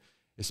general, but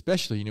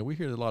especially we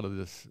hear a lot of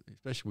this,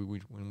 especially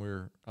when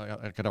we're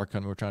at our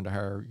company, we're trying to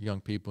hire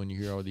young people, and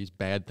you hear all these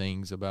bad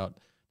things about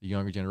the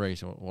younger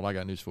generation. Well, I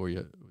got news for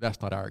you.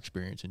 That's not our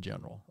experience in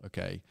general.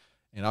 Okay.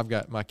 And I've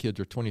got, my kids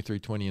are 23,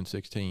 20, and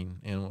 16.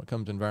 And when it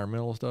comes to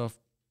environmental stuff,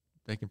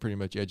 they can pretty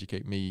much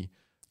educate me.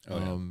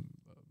 And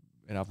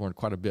I've learned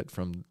quite a bit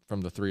from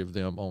the three of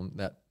them on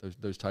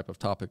those type of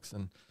topics.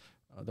 And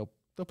they'll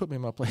put me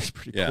in my place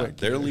pretty quick. Yeah,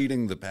 they're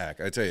leading the pack.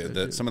 I tell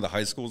you, some of the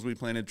high schools we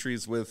planted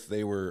trees with,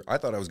 I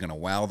thought I was going to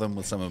wow them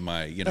with some of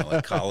my,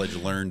 like college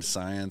learned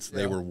science.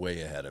 They were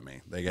way ahead of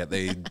me.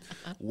 They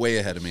way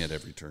ahead of me at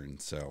every turn.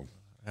 So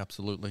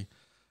absolutely.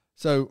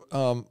 So,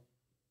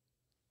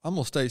 I'm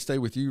going to stay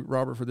with you,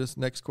 Robert, for this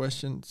next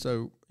question.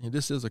 So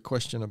this is a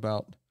question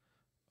about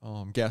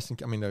Gaston.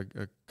 I mean, a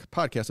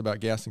podcast about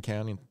Gaston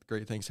County and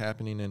great things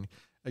happening. And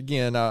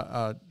again,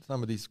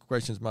 some of these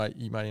questions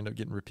you might end up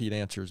getting repeat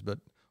answers. But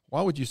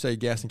why would you say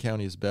Gaston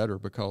County is better?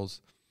 Because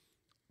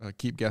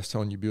Keep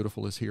Gastonia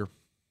Beautiful is here.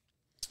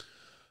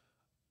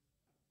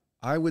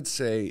 I would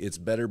say it's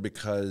better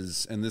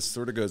because, and this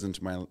sort of goes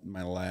into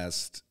my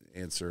last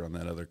answer on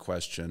that other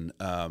question,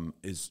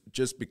 is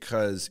just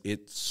because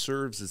it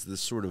serves as this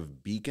sort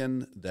of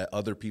beacon that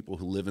other people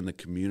who live in the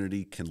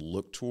community can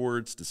look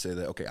towards to say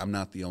that, okay, I'm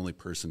not the only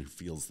person who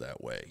feels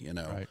that way.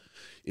 Right.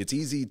 It's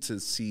easy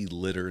to see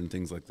litter and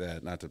things like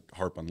that, not to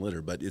harp on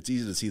litter, but it's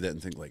easy to see that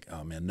and think like,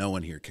 oh man, no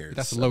one here cares.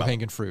 That's low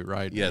hanging fruit,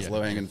 right? Yeah, it's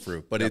low hanging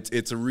fruit, but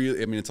it's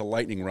a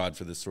lightning rod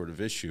for this sort of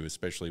issue,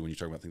 especially when you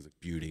talk about things like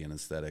beauty and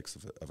aesthetics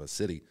of a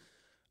city.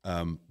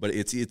 But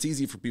it's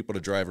easy for people to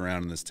drive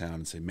around in this town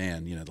and say,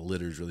 man, the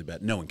litter is really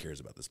bad. No one cares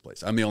about this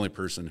place. I'm the only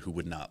person who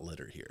would not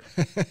litter here.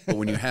 But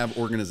when you have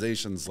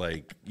organizations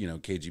like,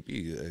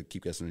 KGB,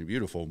 Keep Gastonia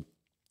Beautiful,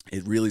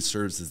 it really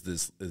serves as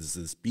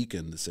this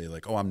beacon to say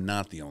like, oh, I'm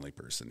not the only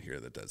person here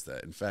that does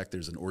that. In fact,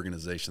 there's an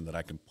organization that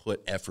I can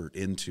put effort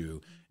into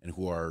and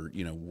who are,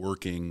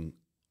 working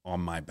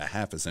on my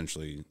behalf,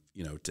 essentially,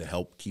 to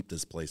help keep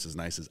this place as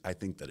nice as I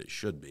think that it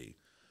should be.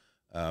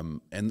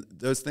 And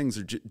those things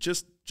are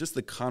just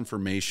the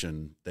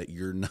confirmation that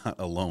you're not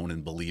alone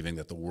in believing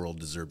that the world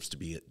deserves to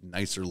be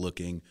nicer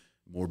looking,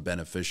 more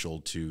beneficial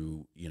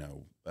to,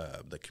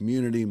 the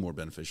community, more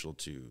beneficial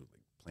to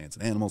plants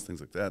and animals,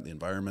 things like that, the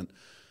environment.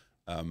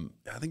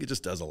 I think it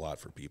just does a lot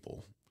for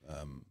people.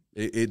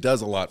 It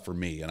does a lot for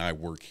me, and I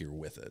work here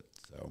with it.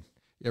 So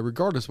yeah,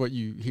 regardless what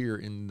you hear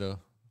in the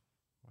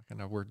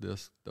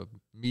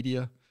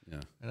media. Yeah.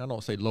 And I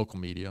don't say local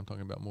media. I'm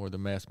talking about more the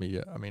mass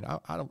media. I mean,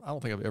 I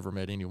don't think I've ever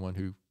met anyone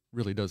who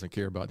really doesn't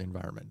care about the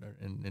environment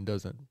and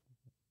doesn't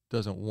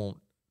want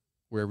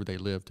wherever they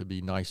live to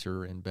be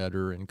nicer and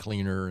better and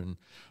cleaner. And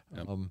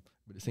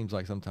but it seems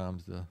like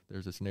sometimes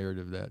there's this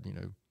narrative that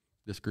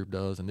this group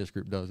does and this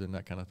group doesn't,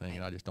 that kind of thing.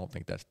 And I just don't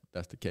think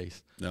that's the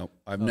case. No,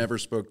 I've never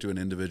spoke to an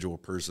individual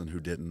person who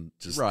didn't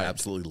just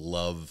absolutely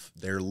love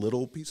their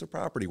little piece of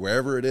property,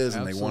 wherever it is,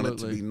 and they want it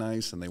to be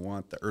nice, and they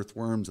want the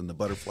earthworms and the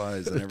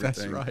butterflies and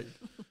everything. That's right.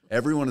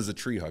 Everyone is a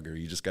tree hugger.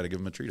 You just got to give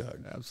them a tree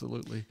hug.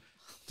 Absolutely.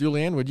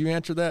 Juliann, would you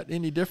answer that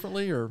any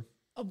differently, or?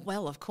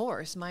 Well, of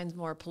course. Mine's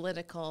more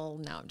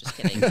political. No, I'm just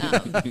kidding.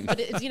 But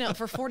it's,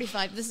 for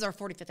 45, this is our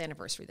 45th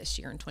anniversary this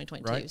year in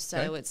 2022. Right. So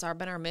okay. It's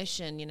been our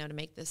mission, to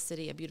make this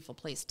city a beautiful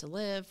place to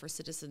live, for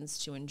citizens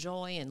to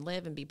enjoy and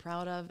live and be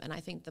proud of. And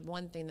I think the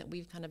one thing that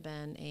we've kind of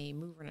been a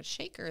mover and a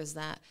shaker is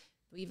that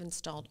we've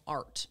installed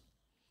art,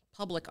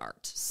 public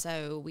art.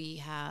 So we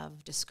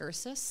have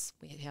Discursus.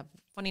 We have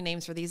funny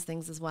names for these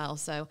things as well.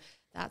 So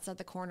that's at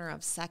the corner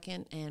of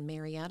 2nd and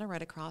Marietta,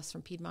 right across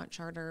from Piedmont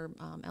Charter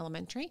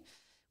Elementary.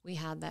 We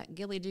had that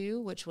Gilly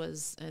Do, which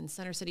was in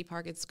Center City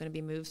Park. It's going to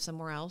be moved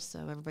somewhere else, so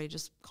everybody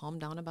just calm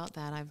down about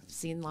that. I've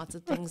seen lots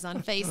of things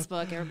on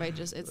Facebook. Everybody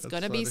it's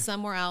going to be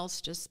somewhere else.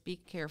 Just be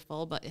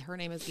careful. But her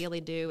name is Gilly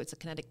Do. It's a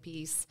kinetic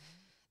piece.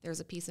 There's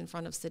a piece in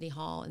front of City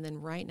Hall. And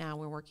then right now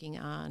we're working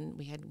on,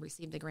 we had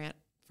received a grant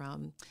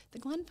from the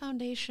Glenn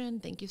Foundation.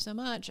 Thank you so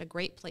much. A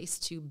great place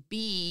to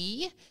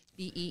be,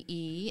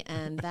 BEE.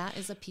 And that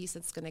is a piece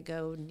that's going to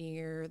go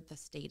near the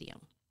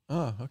stadium.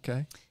 Oh,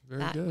 okay.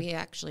 Very good. We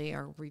actually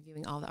are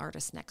reviewing all the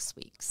artists next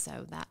week,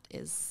 so that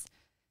is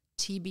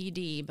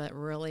TBD, but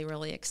really,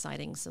 really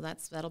exciting. So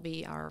that'll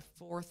be our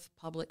 4th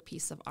public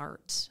piece of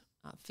art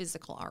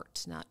physical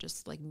art, not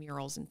just like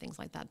murals and things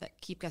like that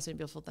Keep Gastonia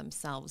Beautiful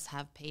themselves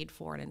have paid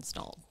for and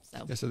installed.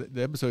 So, yeah, so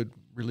the episode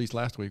released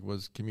last week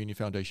was Community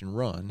Foundation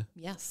Run.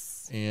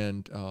 Yes.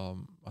 And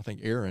I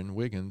think Aaron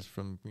Wiggins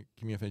from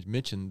Community Foundation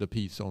mentioned the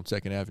piece on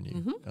 2nd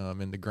Avenue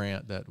and the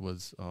grant that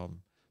was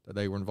that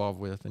they were involved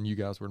with and you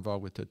guys were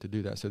involved with to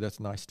do that. So that's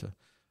nice to.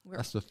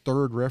 That's the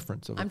third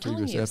reference of a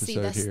previous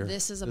episode here.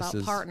 This is about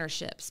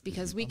partnerships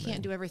because we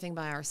can't do everything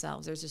by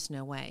ourselves. There's just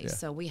no way. Yeah.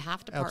 So we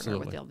have to partner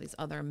with all these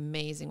other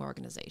amazing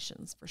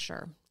organizations for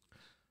sure.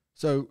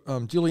 So,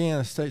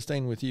 Juliann,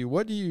 staying with you,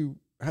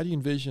 how do you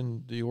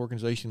envision the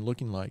organization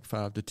looking like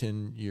 5 to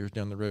 10 years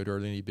down the road? Are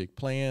there any big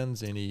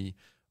plans,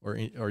 or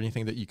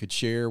anything that you could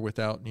share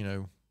without,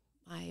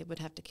 I would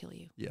have to kill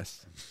you.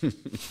 Yes.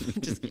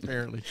 Just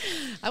apparently.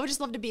 I would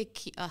just love to be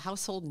a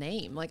household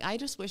name. Like, I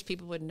just wish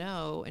people would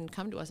know and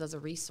come to us as a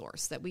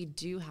resource that we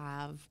do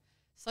have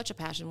such a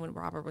passion. When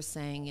Robert was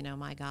saying,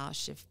 my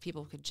gosh, if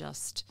people could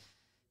just,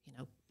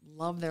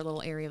 love their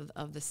little area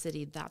of the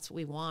city, that's what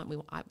we want.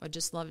 I would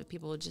just love if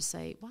people would just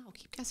say, wow,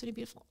 Keep Gastonia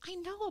Beautiful. I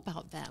know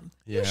about them.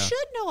 Yeah. You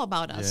should know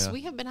about us. Yeah.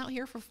 We have been out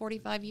here for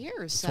 45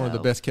 years. It's one of the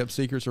best kept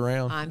secrets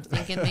around. I'm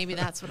thinking maybe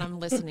that's what I'm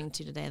listening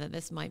to today, that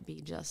this might be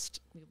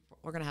just...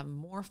 We're going to have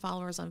more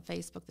followers on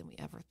Facebook than we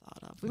ever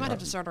thought of. We might have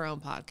to start our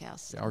own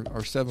podcast. Yeah,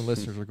 our 7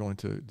 listeners are going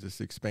to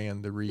just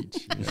expand the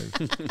reach,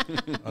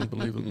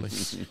 unbelievably.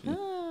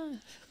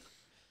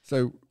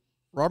 So,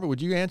 Robert,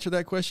 would you answer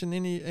that question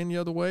any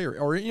other way,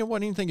 or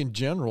anything in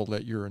general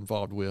that you're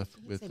involved with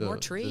more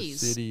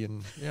trees, the city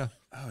and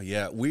Oh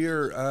yeah,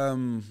 we're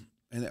and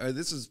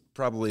this is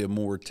probably a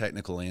more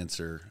technical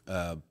answer,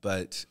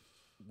 but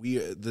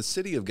the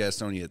city of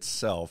Gastonia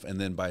itself, and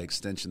then by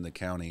extension the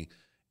county,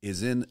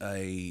 is in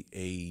a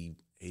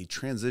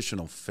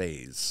transitional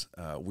phase.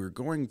 We're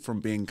going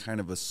from being kind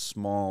of a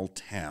small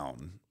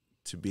town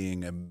to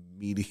being a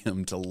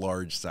medium to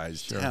large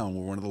sized town.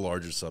 We're one of the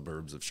larger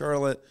suburbs of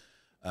Charlotte.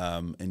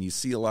 And you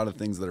see a lot of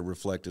things that are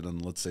reflected on,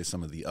 let's say,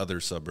 some of the other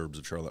suburbs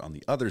of Charlotte on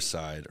the other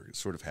side are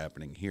sort of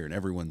happening here, and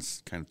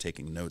everyone's kind of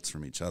taking notes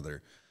from each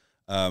other.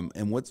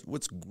 And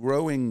what's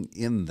growing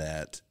in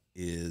that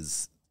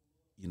is,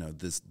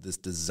 this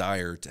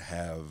desire to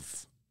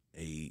have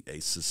a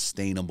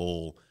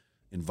sustainable,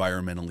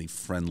 environmentally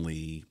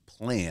friendly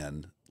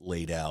plan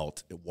laid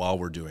out while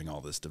we're doing all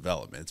this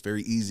development. It's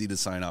very easy to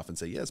sign off and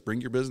say, yes, bring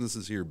your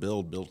businesses here,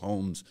 build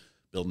homes,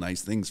 build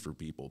nice things for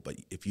people. But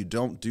if you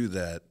don't do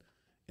that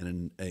in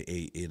an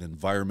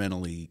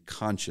environmentally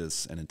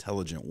conscious and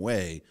intelligent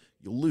way,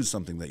 you'll lose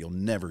something that you'll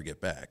never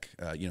get back.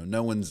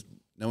 No one's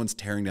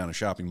tearing down a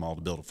shopping mall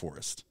to build a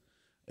forest.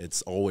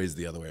 It's always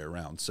the other way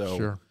around.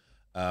 So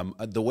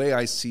the way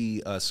I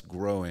see us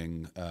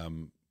growing,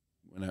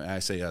 when I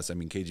say us, I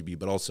mean KGB,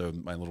 but also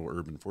my little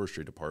urban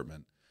forestry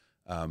department,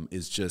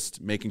 is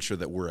just making sure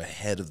that we're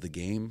ahead of the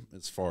game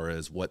as far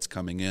as what's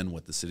coming in,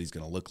 what the city's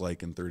going to look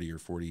like in 30 or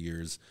 40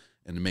 years,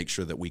 and to make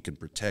sure that we can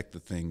protect the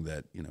thing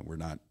that, we're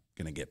not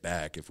going to get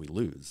back if we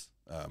lose.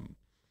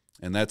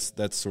 And that's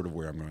sort of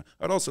where I'm going.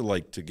 I'd also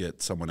like to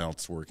get someone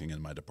else working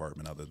in my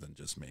department other than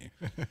just me.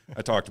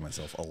 I talk to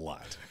myself a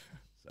lot.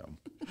 So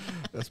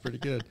that's pretty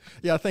good.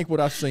 Yeah, I think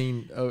what I've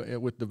seen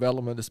with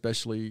development,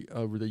 especially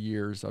over the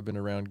years, I've been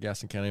around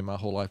Gaston County my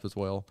whole life as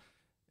well,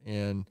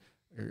 and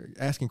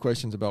asking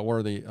questions about what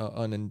are the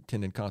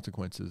unintended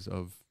consequences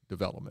of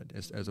development,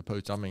 as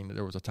opposed to,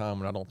 there was a time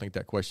when I don't think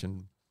that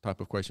type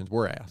of questions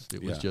were asked.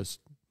 It was just,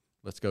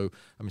 let's go.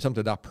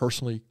 Something that I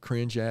personally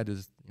cringe at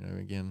is,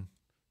 again,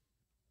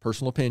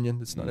 personal opinion.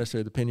 It's not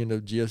necessarily the opinion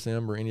of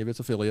GSM or any of its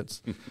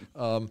affiliates.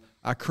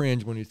 I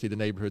cringe when you see the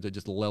neighborhood that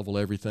just level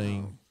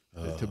everything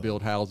to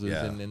build houses,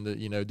 and then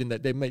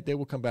then they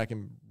will come back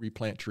and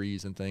replant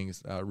trees and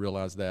things. I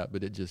realize that,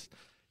 but it just.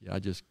 Yeah, I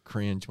just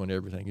cringe when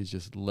everything is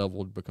just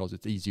leveled because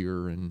it's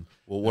easier. And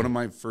one of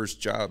my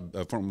first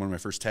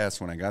tasks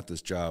when I got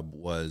this job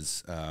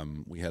was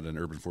we had an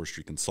urban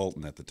forestry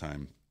consultant at the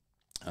time,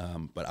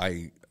 but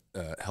I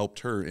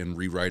helped her in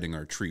rewriting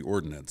our tree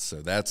ordinance.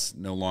 So that's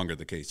no longer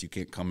the case. You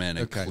can't come in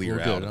and clear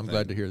out. I'm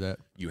glad to hear that.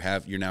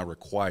 You're now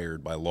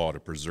required by law to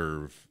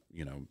preserve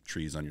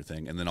trees on your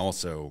thing, and then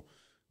also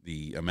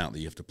the amount that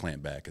you have to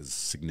plant back has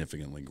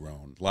significantly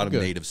grown. A lot of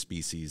native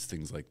species,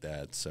 things like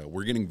that. So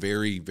we're getting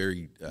very,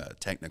 very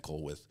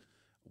technical with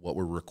what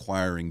we're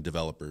requiring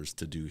developers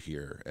to do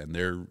here, and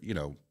they're,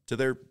 to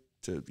their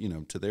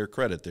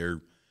credit, they're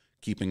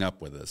keeping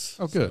up with us.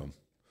 Oh, good. So. All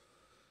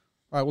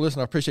right. Well,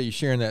 listen, I appreciate you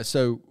sharing that.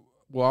 So,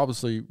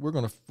 obviously,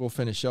 we'll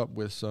finish up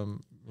with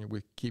some.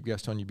 We Keep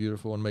Gastonia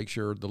Beautiful and make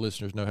sure the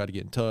listeners know how to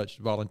get in touch,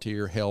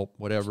 volunteer, help,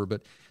 whatever.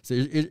 But so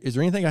is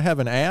there anything I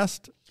haven't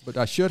asked, but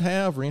I should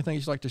have, or anything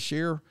you'd like to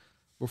share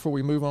before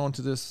we move on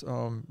to this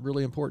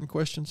really important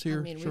questions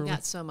here? We've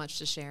got so much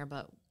to share,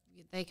 but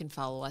they can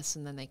follow us,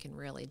 and then they can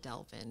really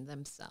delve in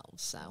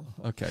themselves. So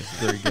okay,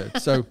 very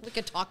good. So we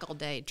could talk all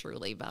day,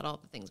 truly, about all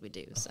the things we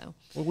do. So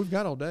we've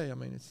got all day.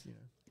 It's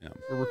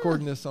we're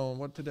recording this on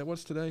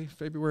what's today?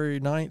 February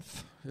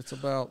 9th. It's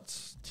about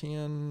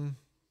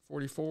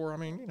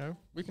 10:44.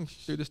 We can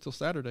do this till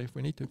Saturday if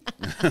we need to.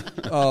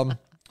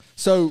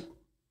 So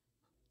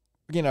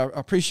again, I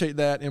appreciate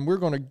that, and we're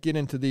going to get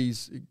into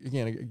these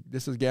again.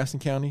 This is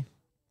Gaston County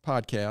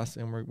podcast,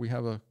 and we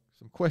have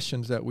some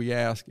questions that we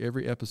ask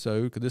every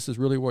episode, because this is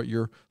really what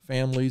your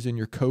families and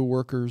your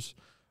coworkers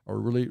are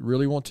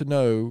really want to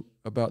know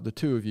about the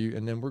two of you.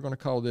 And then we're going to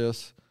call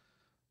this.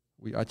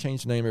 I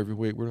change the name every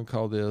week. We're going to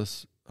call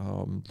this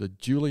the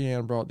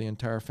Juliann brought the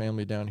entire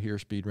family down here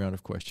speed round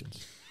of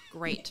questions.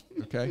 Great.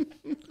 Okay.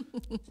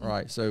 All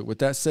right. So with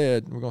that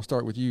said, we're going to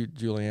start with you,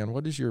 Juliann.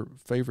 What is your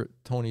favorite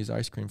Tony's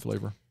ice cream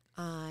flavor?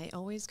 I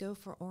always go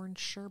for orange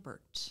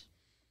sherbet.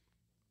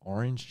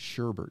 Orange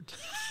sherbet.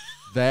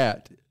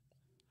 That,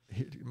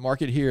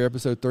 mark it here,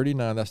 episode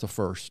 39. That's the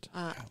first.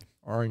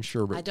 Orange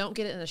sherbet. I don't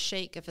get it in a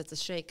shake. If it's a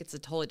shake, it's a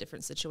totally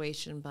different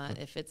situation. But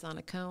if it's on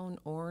a cone,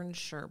 orange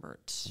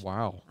sherbet.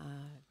 Wow.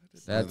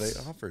 They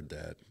offered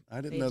that. I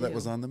didn't know that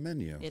was on the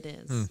menu. It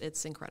is.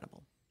 It's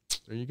incredible.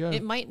 There you go.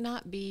 It might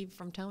not be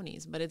from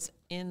Tony's, but it's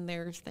in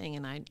their thing,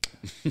 and I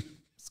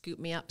scoop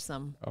me up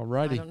some. All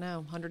righty. I don't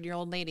know,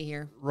 100-year-old lady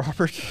here.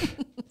 Robert,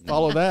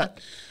 follow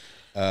that.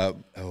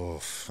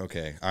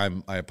 Okay.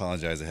 I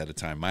apologize ahead of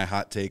time. My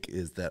hot take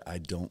is that I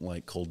don't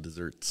like cold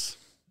desserts.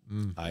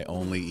 I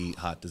only eat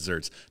hot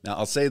desserts. Now,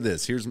 I'll say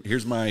this.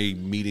 Here's my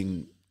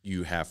meeting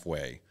you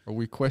halfway. Are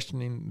we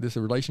questioning this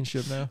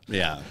relationship now?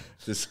 Yeah.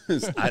 This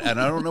is, and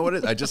I don't know what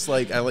it is.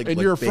 I like. And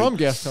you're from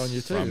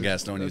Gastonia, too. From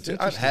Gastonia, too.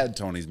 I've had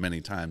Tony's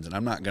many times, and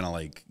I'm not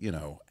going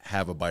to,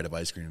 have a bite of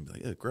ice cream and be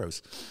like, ew,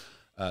 gross.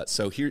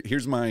 So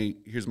here's my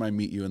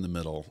meet you in the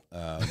middle.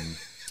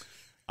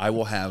 I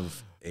will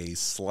have a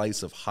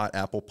slice of hot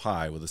apple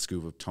pie with a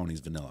scoop of Tony's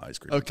vanilla ice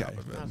cream. Okay. On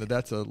top of it.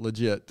 That's a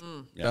legit.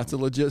 Yeah. That's a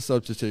legit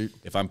substitute.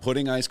 If I'm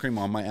putting ice cream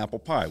on my apple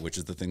pie, which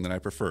is the thing that I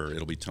prefer,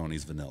 it'll be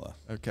Tony's vanilla.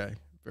 Okay.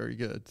 Very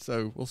good.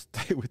 So we'll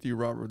stay with you,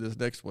 Robert, with this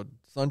next one.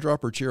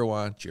 Sundrop or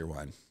Cheerwine?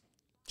 Cheerwine.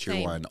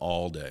 Same. Cheerwine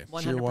all day.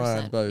 100%.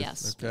 Cheerwine, both.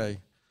 Yes. Okay.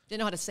 Didn't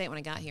know how to say it when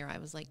I got here. I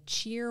was like,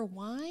 cheer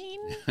wine?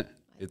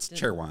 It's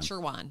Cheerwine.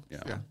 Cheerwine.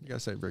 Yeah. Yeah. You got to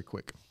say it very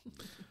quick.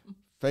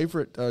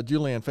 Favorite,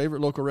 Juliann,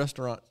 favorite local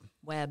restaurant?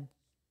 Webb.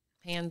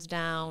 Hands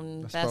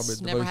down. That's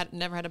Best. probably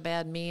Never had a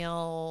bad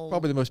meal.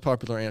 Probably the most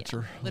popular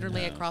answer.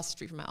 Literally across the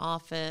street from my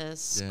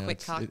office. Yeah,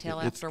 Quick cocktail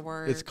after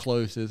work. It's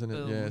close, isn't it?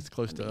 Boom. Yeah, it's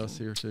close to us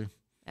here, too.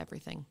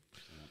 Everything.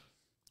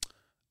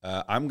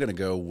 I'm going to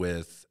go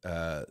with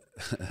a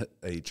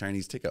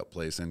Chinese takeout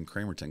place in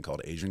Cramerton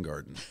called Asian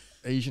Garden.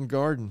 Asian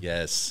Garden.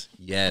 Yes.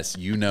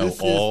 You know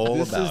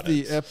This about is it.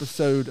 the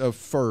episode of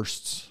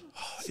firsts.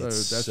 So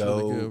It's that's so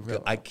really good.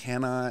 good. I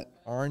cannot.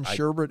 Orange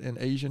sherbet and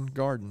Asian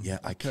Garden. Yeah,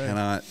 I Okay.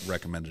 cannot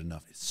recommend it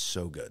enough. It's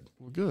so good.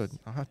 Well, good.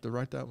 I'll have to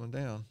write that one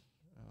down.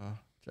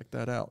 Check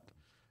that out.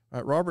 All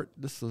right, Robert,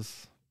 this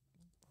is,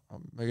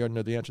 maybe I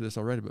know the answer to this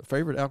already, but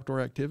favorite outdoor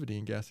activity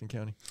in Gaston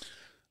County?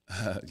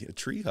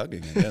 Tree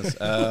hugging, I guess.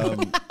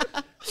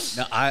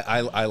 No,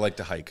 I like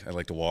to hike. I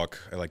like to walk.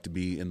 I like to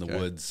be in the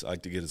woods. I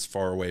like to get as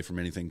far away from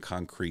anything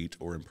concrete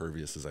or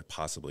impervious as I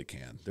possibly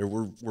can.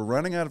 We're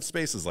running out of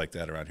spaces like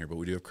that around here, but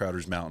we do have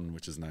Crowder's Mountain,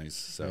 which is nice.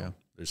 So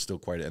there's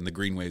still and the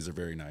greenways are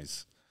very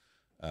nice.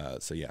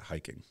 So yeah,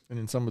 hiking. And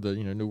then some of the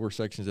newer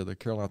sections of the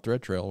Carolina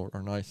Thread Trail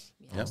are nice.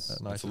 Yes.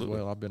 Nice absolutely. as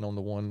well. I've been on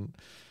the one,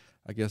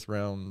 I guess,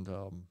 around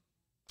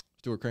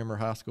Stuart Cramer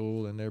High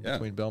School and there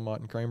between Belmont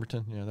and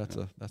Cramerton. Yeah,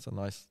 that's a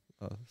nice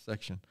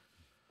section.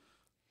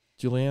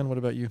 Juliann, what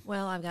about you?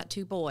 Well, I've got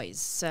two boys,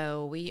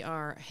 so we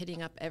are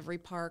hitting up every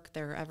park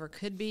there ever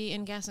could be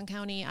in Gaston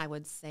County. I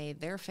would say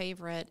their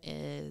favorite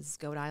is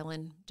Goat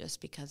Island,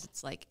 just because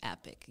it's like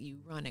epic. You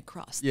run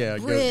across the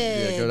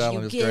bridge, Goat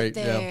Island you is get great.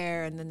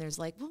 there, and then there's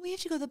like, well, we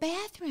have to go to the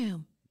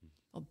bathroom.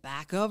 Well,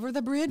 back over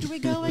the bridge we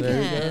go There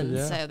you go, again.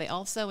 yeah. So they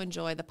also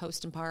enjoy the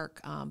Poston Park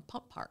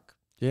Pump Park.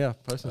 Yeah,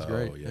 Poston's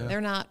great. yeah. They're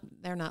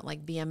not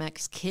like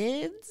BMX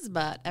kids,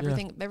 but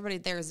everybody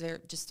there is very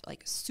just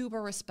like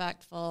super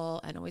respectful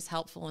and always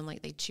helpful, and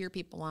like they cheer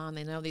people on.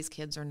 They know these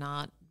kids are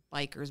not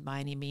bikers by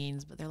any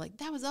means, but they're like,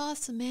 that was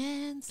awesome,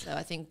 man. So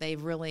I think that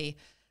really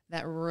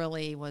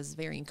was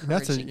very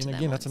encouraging to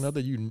them. That's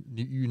another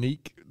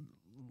unique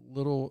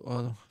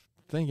little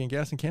thing in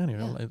Gaston County,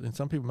 and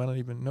some people might not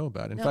even know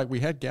about it. In fact,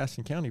 we had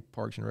Gaston County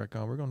Parks and Rec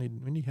on.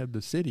 We need to have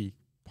the city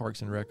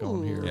Parks and Rec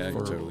on here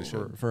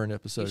for an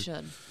episode. We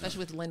should, especially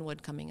with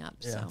Linwood coming up.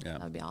 So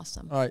that would be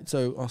awesome. All right,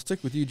 so I'll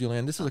stick with you,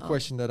 Juliann. This is a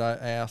question that I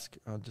ask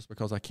just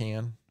because I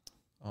can,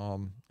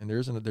 and there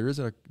is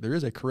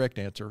a correct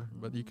answer,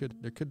 but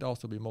there could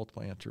also be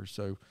multiple answers.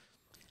 So,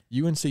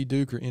 UNC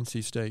Duke or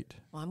NC State?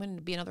 Well, I'm going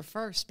to be another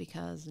first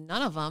because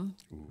none of them.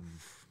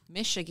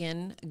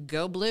 Michigan,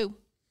 go blue.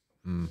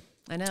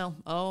 I know.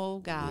 Oh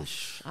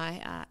gosh,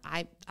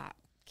 I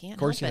can't. Of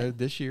course, help it.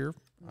 This year.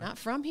 Not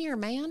from here,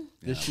 man.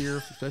 This year,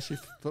 especially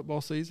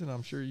football season,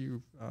 I'm sure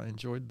you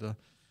enjoyed the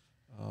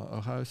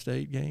Ohio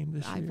State game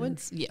this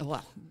year.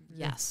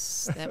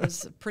 Yes, that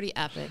was pretty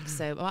epic.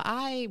 So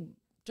I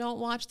don't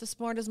watch the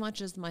sport as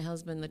much as my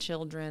husband, the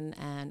children,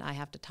 and I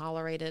have to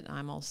tolerate it.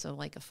 I'm also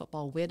like a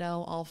football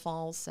widow all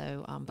fall.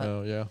 So,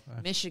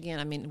 Michigan.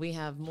 I mean, we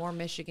have more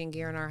Michigan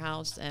gear in our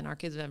house, and our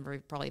kids have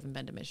probably even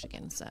been to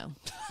Michigan. So,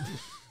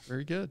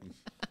 very good.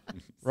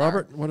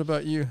 Robert, what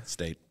about you?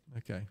 State.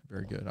 Okay,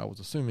 very good. I was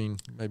assuming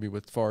maybe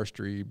with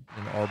forestry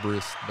and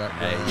arborist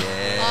background.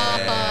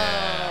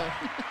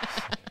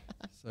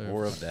 So,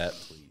 More of that,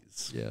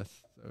 please. yes,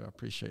 so I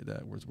appreciate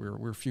that.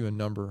 We're few in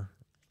number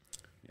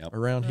Yep.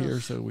 around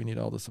here, so we need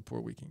all the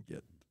support we can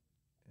get.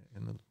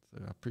 And so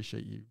I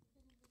appreciate you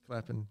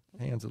clapping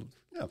hands and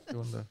Yeah.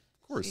 doing the. Of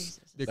course.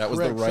 The That was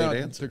the correct right sound,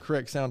 answer. The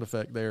correct sound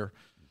effect there,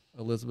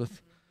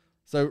 Elizabeth.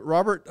 So,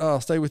 Robert,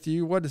 I'll stay with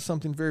you. What is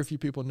something very few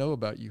people know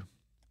about you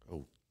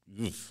Oh,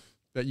 oof.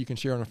 that you can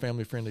share on a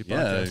family-friendly Yeah,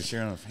 podcast?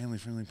 share on a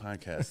family-friendly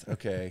podcast.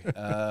 Okay.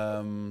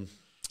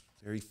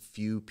 Very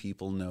few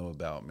people know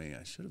about me.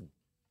 I should have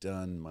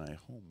done my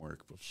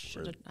homework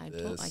before I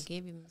this.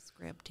 gave him the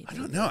script. I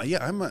don't know.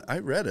 Yeah, I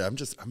read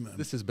it.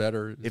 This is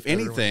better. If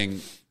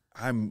anything,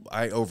 I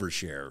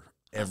overshare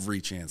every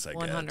chance I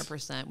get.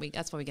 100%.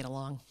 That's why we get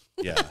along.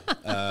 Yeah.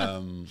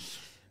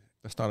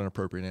 That's not an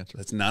appropriate answer.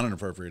 That's not an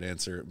appropriate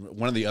answer.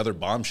 One of the other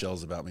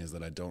bombshells about me is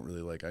that I don't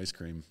really like ice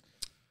cream,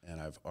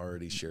 and I've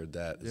already shared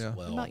that as well.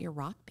 What about your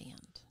rock band?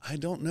 I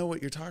don't know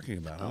what you're talking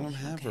about. I don't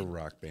have a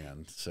rock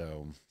band,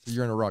 so So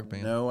you're in a rock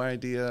band. no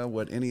idea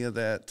what any of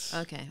that.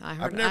 Okay, I I've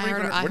heard. never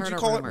even. I What heard did you a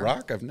call rumor. it?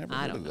 Rock? I've never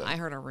I heard don't of know. that. I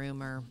heard a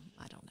rumor.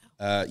 I don't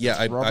know.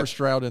 Yeah, Robert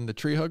Stroud and the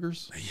Tree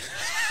Huggers.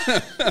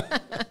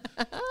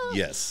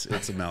 Yes,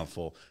 it's a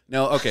mouthful.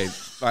 No, okay,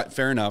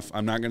 fair enough.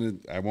 I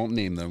won't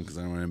name them because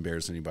I don't want to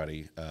embarrass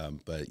anybody.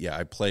 But yeah,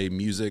 I play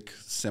music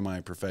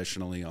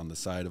semi-professionally on the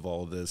side of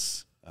all of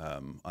this,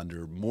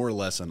 under more or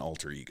less an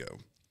alter ego,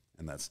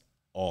 and that's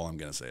all I'm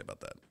going to say about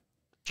that.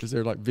 Is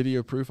there like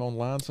video proof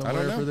online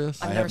somewhere know. for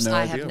this? I I have no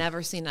have idea.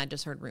 never seen. I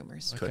just heard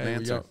rumors. Couldn't Okay,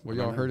 answer.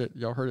 y'all heard it.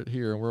 Y'all heard it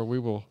here, and where we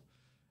will.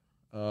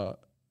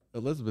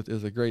 Elizabeth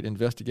is a great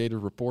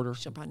investigative reporter.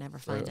 She'll probably never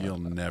find it. You'll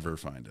never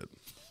find it.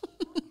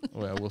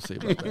 Well, we'll see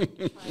about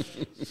that.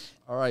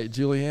 All right,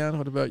 Juliann,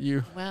 what about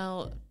you?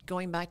 Well,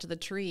 going back to the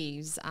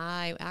trees,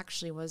 I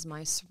actually was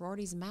my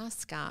sorority's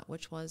mascot,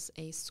 which was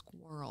a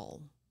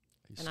squirrel.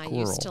 And I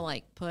used to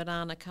like put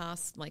on a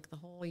like the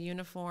whole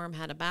uniform,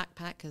 had a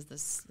backpack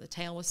because the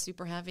tail was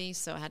super heavy,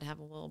 so I had to have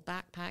a little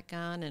backpack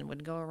on and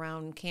would go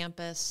around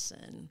campus.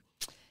 And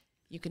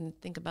you can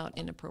think about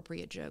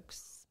inappropriate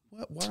jokes.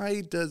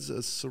 Why does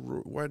a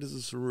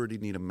sorority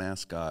need a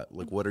mascot?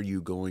 Like, what are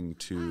you going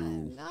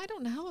to? I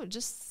don't know.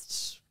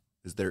 Just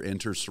Is there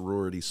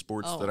inter-sorority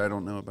sports that I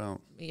don't know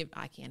about?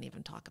 I can't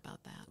even talk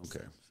about that.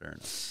 Okay, fair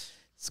enough.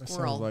 That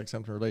Squirrel. sounds like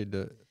something related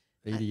to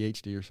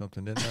ADHD or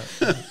something, isn't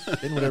that?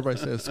 Isn't what everybody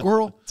says?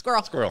 Squirrel.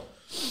 Squirrel.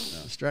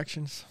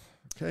 Distractions.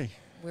 Okay.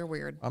 We're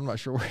weird. I'm not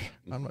sure where.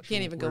 I'm not sure.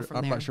 Can't even go from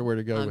I'm there. not sure where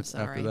to go I'm with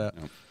sorry. after that.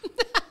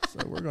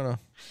 So we're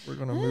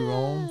gonna move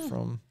on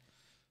from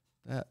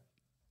that.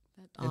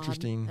 Odd,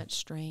 Interesting. that's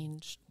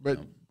strange. But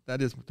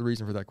that is the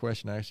reason for that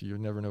question. Actually, you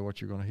never know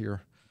what you're going to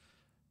hear.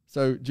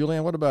 So,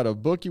 Juliann, what about a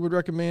book you would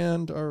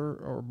recommend,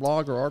 or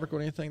blog or article,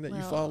 anything that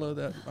you follow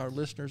that our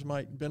listeners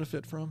might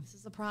benefit from? This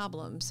is the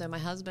problem. So my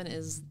husband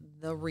is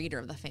the reader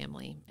of the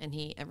family, and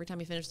every time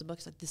he finishes the book,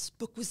 he's like, "This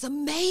book was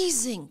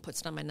amazing."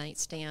 Puts it on my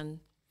nightstand.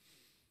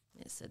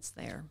 It sits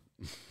there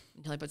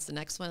until he puts the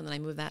next one, and then I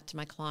move that to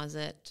my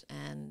closet.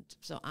 And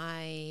so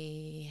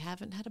I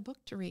haven't had a book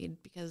to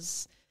read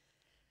because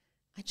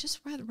I just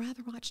rather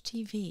watch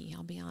TV,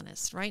 I'll be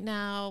honest. Right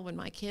now, when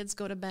my kids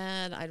go to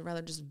bed, I'd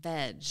rather just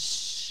veg.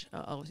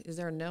 Uh-oh, is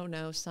there a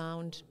no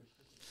sound?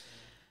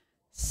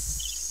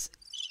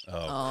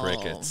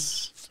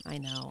 Crickets. I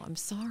know. I'm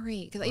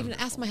sorry. Because I even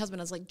asked my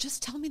husband, I was like,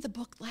 just tell me the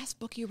last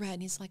book you read.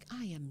 And he's like,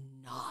 I am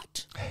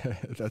not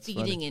That's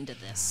feeding funny. into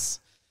this.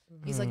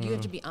 He's like, you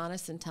have to be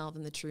honest and tell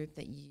them the truth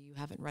that you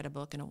haven't read a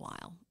book in a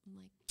while. I'm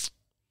like,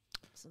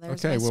 so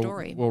there's my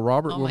story. Well,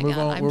 Robert, oh we'll my move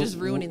God, on. I'm just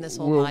ruining this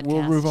whole we'll podcast.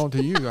 We'll move on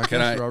to you.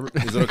 Can I? Robert?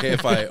 Is it okay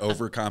if I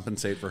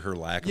overcompensate for her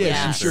lack of Yes,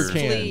 you answer? sure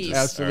can. Please.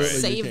 Absolutely, you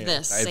Save can.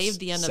 this. I have Save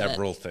the end of it.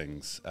 several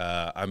things.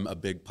 I'm a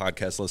big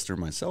podcast listener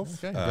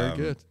myself. Okay, very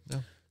good. Yeah.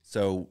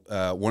 So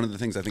one of the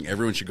things I think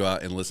everyone should go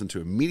out and listen to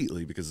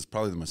immediately, because it's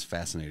probably the most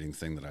fascinating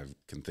thing that I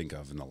can think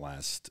of in the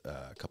last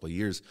couple of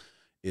years,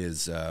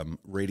 is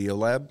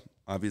Radiolab.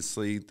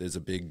 Obviously, there's a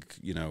big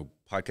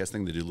podcast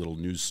thing. They do little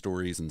news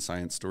stories and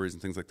science stories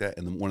and things like that.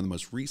 And then one of the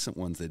most recent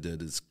ones they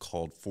did is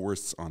called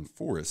Forests on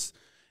Forests,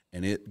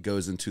 and it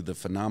goes into the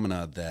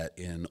phenomena that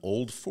in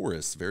old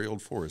forests, very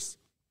old forests,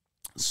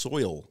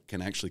 soil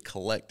can actually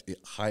collect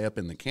high up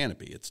in the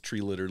canopy. It's tree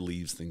litter,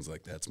 leaves, things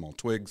like that, small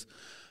twigs.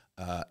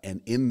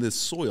 And in this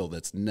soil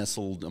that's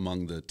nestled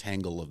among the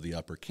tangle of the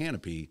upper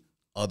canopy,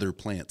 other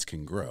plants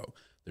can grow.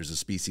 There's a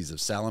species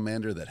of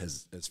salamander that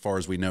has, as far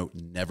as we know,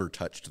 never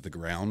touched the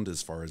ground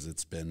as far as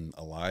it's been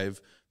alive.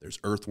 There's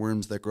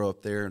earthworms that grow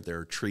up there. There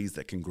are trees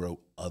that can grow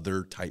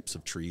other types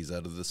of trees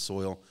out of the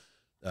soil.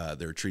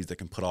 There are trees that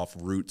can put off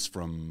roots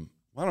from.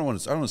 I don't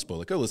want to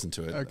spoil it. Go listen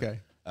to it. Okay.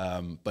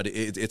 But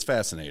it's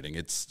fascinating.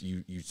 It's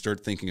you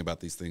start thinking about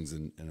these things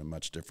in a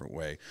much different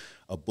way.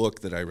 A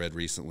book that I read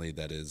recently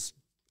that is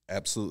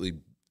absolutely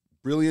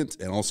brilliant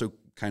and also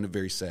kind of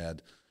very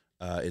sad.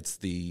 It's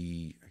I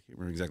can't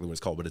remember exactly what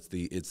it's called, but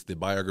it's the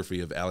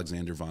biography of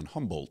Alexander von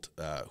Humboldt,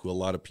 who a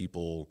lot of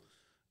people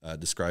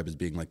described as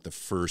being like the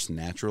first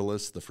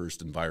naturalist, the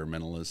first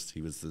environmentalist.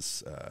 He was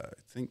this, I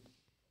think,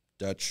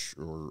 Dutch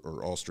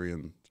or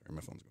Austrian. Sorry,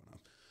 my phone's going off.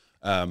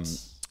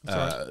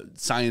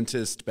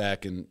 Scientist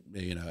back in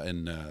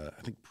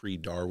I think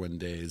pre-Darwin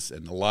days,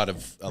 and a lot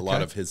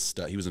of his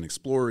stuff. He was an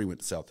explorer. He went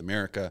to South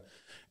America,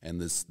 and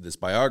this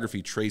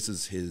biography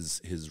traces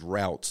his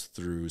routes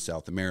through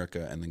South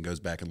America, and then goes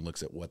back and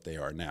looks at what they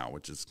are now,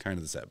 which is kind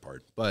of the sad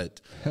part. But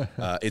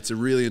it's a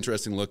really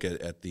interesting look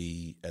at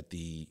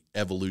the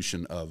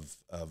evolution of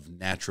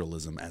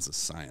naturalism as a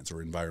science,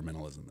 or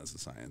environmentalism as a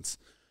science,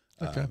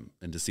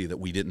 and to see that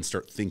we didn't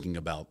start thinking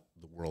about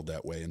the world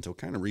that way until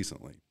kind of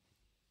recently.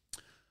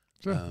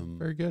 Sure.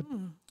 Very good.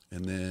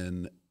 And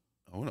then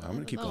I'm going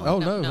to keep going. Oh,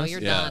 no. No, you're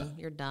done.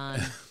 You're done.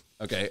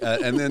 Okay.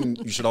 And then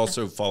you should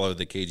also follow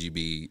the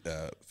KGB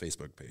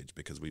Facebook page,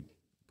 because we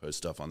post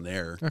stuff on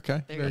there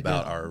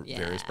about our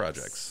various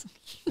projects.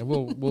 And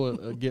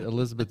we'll get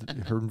Elizabeth,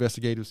 her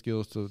investigative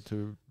skills,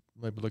 to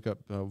maybe look up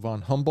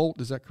von Humboldt.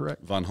 Is that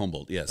correct? Von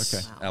Humboldt, yes.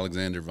 Okay. Wow.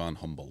 Alexander von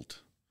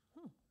Humboldt.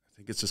 I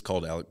think it's just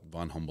called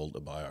von Humboldt, a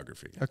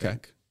biography. I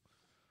think.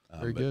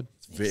 Very good.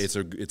 It's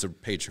a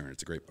page turner.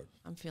 It's a great book.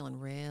 I'm feeling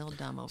real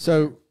dumb over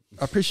So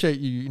I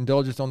appreciate you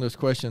indulgence on those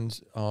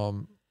questions,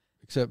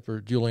 except for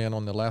Juliann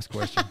on the last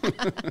question.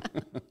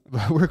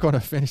 But we're going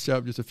to finish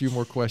up just a few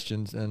more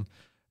questions, and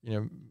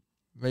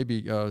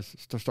maybe to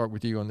start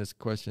with you on this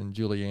question,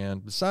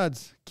 Juliann.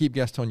 Besides keep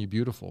Gastonia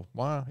beautiful,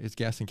 why is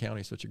Gaston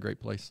County such a great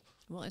place?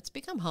 Well, it's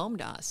become home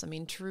to us. I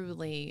mean,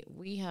 truly,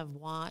 we have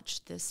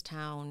watched this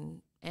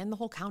town and the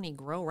whole county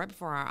grow right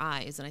before our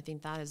eyes, and I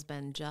think that has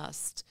been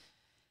just.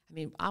 I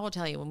mean, I will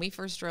tell you, when we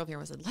first drove here,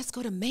 we said, let's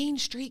go to Main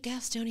Street,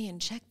 Gastonia,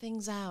 and check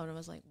things out. And I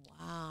was like,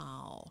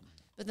 wow.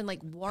 But then,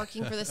 like,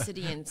 working for the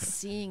city and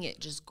seeing it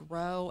just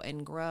grow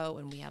and grow,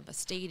 and we have a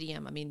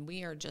stadium. I mean,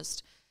 we are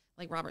just,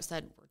 like Robert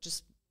said,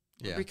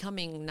 we're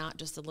becoming not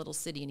just a little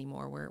city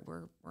anymore.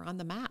 We're on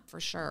the map for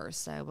sure.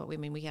 So, but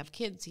we have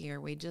kids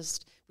here. We've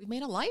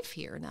made a life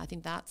here, and I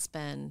think that's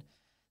been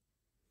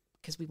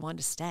because we wanted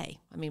to stay.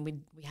 I mean,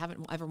 we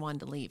haven't ever wanted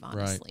to leave,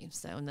 honestly. Right.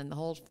 So, and then the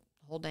whole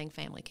dang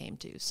family came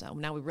too, so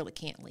now we really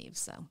can't leave.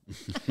 So,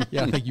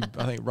 I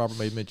think Robert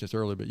may have mentioned this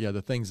earlier, but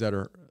the things that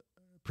are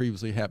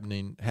previously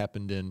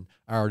happened in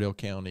Iredell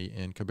County,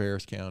 in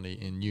Cabarrus County,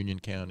 in Union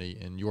County,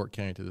 in York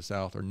County to the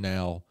south are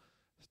now,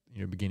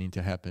 beginning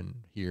to happen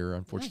here.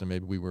 Unfortunately,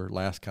 maybe we were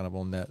last kind of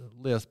on that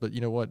list, but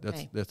you know what?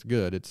 That's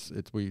good. It's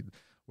we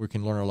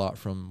can learn a lot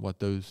from what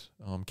those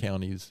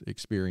counties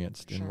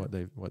experienced and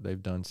what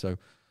they've done. So.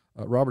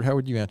 Robert, how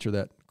would you answer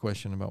that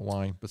question about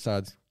why,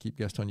 besides keep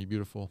Gastonia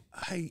beautiful?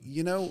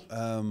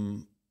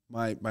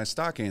 My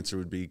stock answer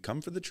would be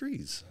come for the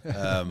trees.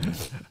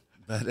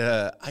 But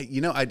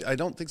I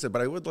don't think so.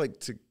 But I would like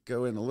to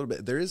go in a little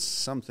bit. There is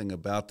something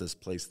about this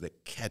place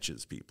that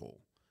catches people,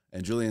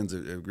 and Juliann's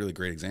a really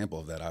great example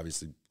of that.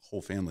 Obviously,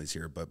 whole family's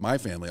here, but my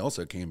family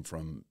also came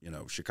from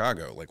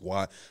Chicago. Like,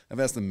 why?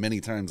 I've asked them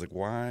many times, like,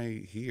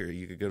 why here?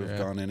 You could have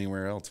gone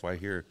anywhere else. Why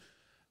here?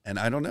 And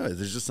I don't know.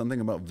 There's just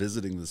something about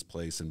visiting this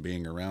place and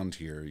being around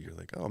here. You're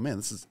like, oh man,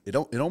 it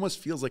almost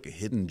feels like a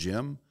hidden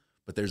gem,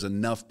 but there's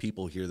enough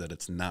people here that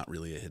it's not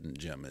really a hidden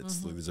gem. It's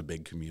there's a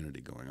big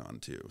community going on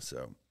too.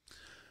 So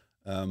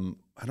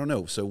I don't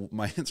know. So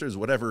my answer is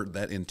whatever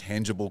that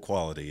intangible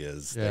quality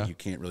is that you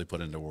can't really put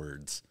into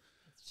words.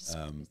 It's just,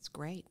 it's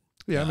great.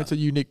 Yeah, I mean, it's a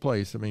unique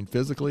place. I mean,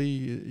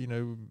 physically,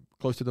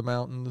 close to the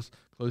mountains,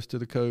 close to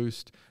the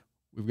coast.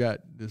 We've got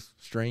this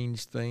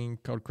strange thing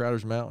called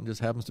Crowder's Mountain, just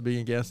happens to be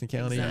in Gaston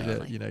County.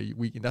 Exactly.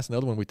 That that's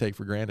another one we take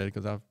for granted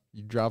because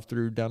you drive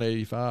through down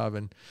 85,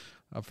 and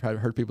I've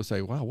heard people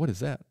say, "Wow, what is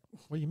that?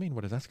 What do you mean?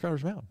 What is that? That's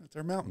Crowder's Mountain? That's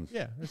our mountain.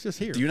 Yeah, it's just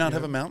here. Do you not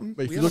have a mountain?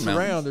 But if you look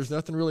around, there's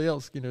nothing really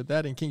else.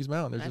 That in Kings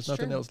Mountain, there's That's just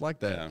nothing true. else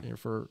like that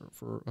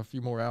for a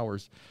few more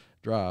hours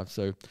drive.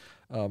 So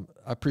I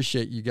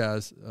appreciate you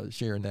guys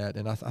sharing that.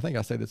 And I think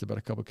I say this about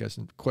a couple of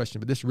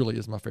questions, but this really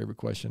is my favorite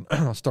question.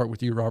 I'll start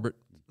with you, Robert.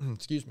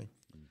 Excuse me.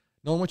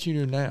 Knowing what you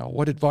know now,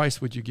 what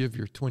advice would you give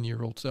your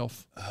 20-year-old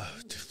self?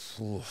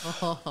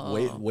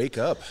 Wake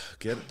up.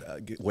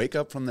 Wake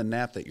up from the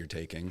nap that you're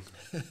taking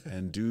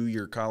and do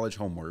your college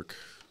homework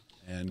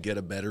and get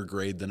a better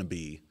grade than a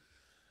B.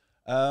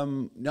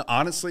 No,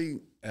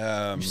 honestly.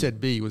 You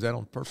said B. Was that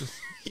on purpose?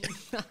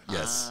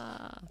 Yes.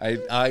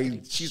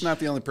 She's not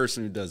the only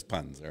person who does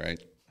puns, all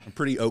right? I'm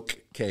pretty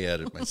okay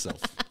at it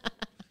myself.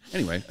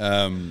 Anyway,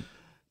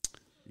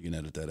 you can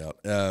edit that out.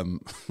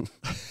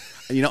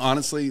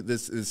 Honestly,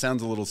 it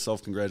sounds a little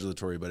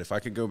self-congratulatory, but if I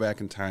could go back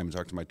in time and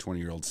talk to my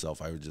 20-year-old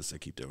self, I would just say,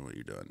 keep doing what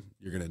you're doing.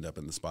 You're going to end up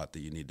in the spot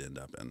that you need to end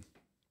up in.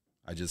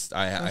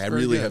 I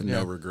really have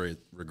no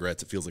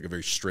regrets. It feels like a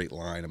very straight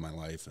line in my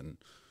life, and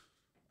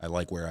I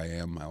like where I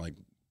am. I like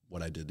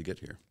what I did to get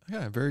here.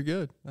 Yeah, very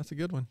good. That's a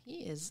good one.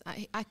 He is.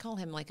 I call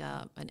him like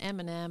an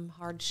M&M,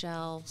 hard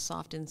shell,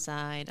 soft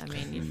inside. I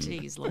mean,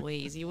 geez,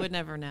 Louise, you would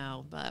never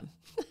know. But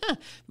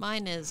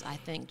mine is, I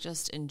think,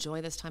 just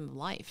enjoy this time of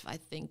life. I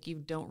think you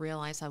don't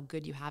realize how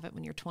good you have it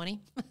when you're 20.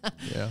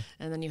 Yeah.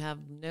 And then you have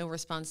no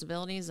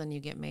responsibilities, and you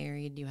get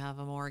married, you have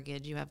a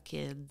mortgage, you have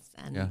kids,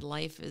 and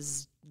life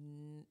is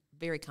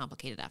very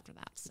complicated after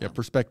that. So. Yeah,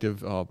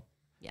 perspective.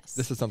 Yes.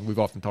 This is something we've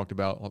often talked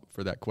about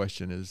for that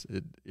question. Is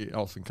it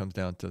often comes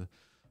down to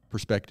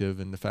perspective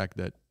and the fact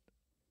that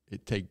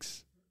it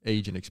takes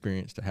age and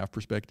experience to have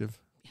perspective.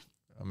 Yeah.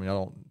 I mean, I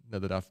don't know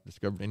that I've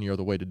discovered any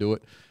other way to do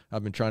it.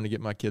 I've been trying to get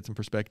my kids in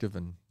perspective,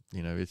 and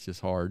it's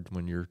just hard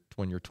when you're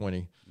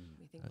 20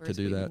 to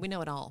do that. We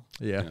know it all.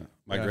 Yeah.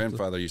 My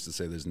grandfather used to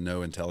say, "There's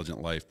no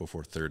intelligent life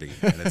before 30,"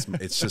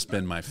 and it's just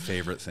been my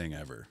favorite thing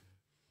ever.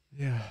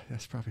 Yeah,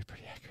 that's probably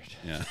pretty accurate.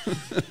 Yeah.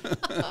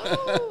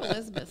 Oh,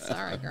 Elizabeth,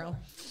 sorry, girl.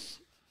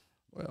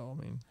 Well,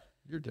 I mean,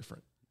 you're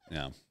different.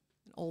 Yeah. An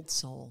old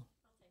soul.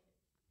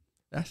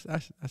 That's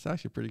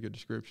actually a pretty good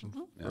description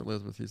for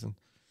Elizabeth.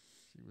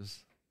 She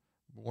was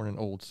born an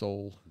old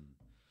soul.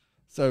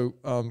 So,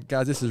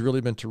 guys, this has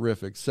really been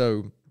terrific.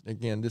 So,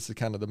 again, this is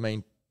kind of the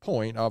main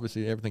point,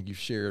 obviously, everything you've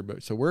shared.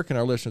 But so where can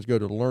our listeners go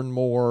to learn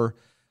more,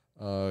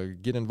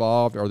 get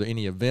involved? Are there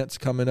any events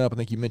coming up? I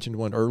think you mentioned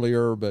one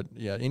earlier, but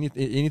yeah,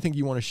 anything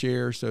you want to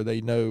share so they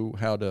know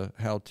how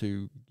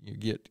to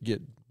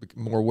get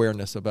more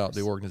awareness about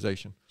the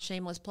organization.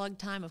 Shameless plug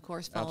time, of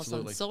course. Follow us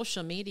on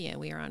social media.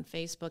 We are on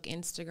Facebook,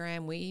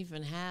 Instagram. We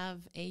even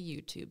have a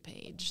YouTube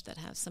page that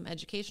has some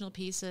educational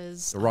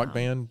pieces. The rock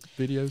band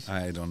videos?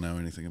 I don't know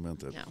anything about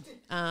that.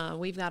 No.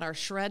 We've got our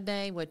Shred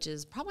Day, which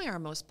is probably our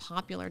most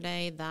popular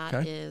day.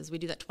 That is, we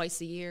do that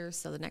twice a year.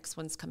 So the next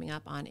one's coming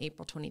up on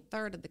April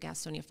 23rd at the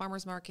Gastonia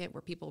Farmers Market,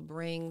 where people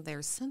bring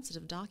their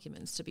sensitive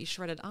documents to be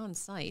shredded on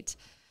site.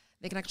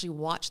 They can actually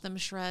watch them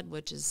shred,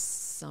 which is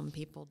some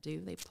people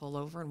do. They pull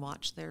over and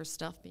watch their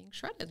stuff being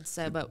shredded.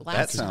 So, but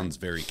that sounds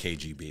very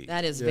KGB.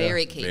 That is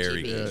very KGB.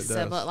 Very good.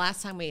 So, but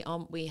last time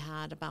we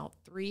had about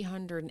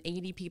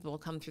 380 people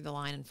come through the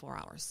line in 4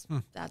 hours.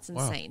 That's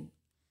insane.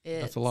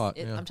 Wow. That's a lot.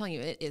 I'm telling you,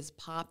 it is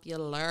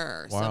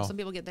popular. Wow. So some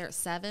people get there at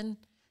 7.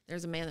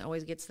 There's a man that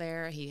always gets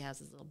there. He has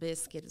his little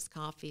biscuit, his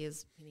coffee, and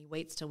he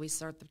waits till we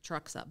start the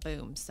trucks up.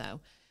 Boom.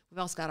 So. We've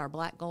also got our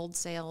black gold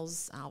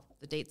sales out.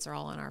 The dates are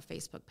all on our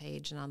Facebook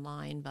page and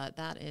online, but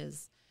that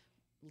is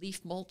leaf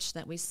mulch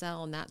that we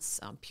sell, and that's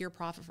pure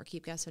profit for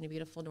Keep Gastonia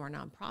Beautiful to our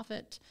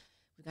nonprofit.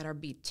 We've got our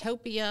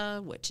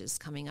Beatopia, which is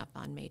coming up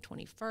on May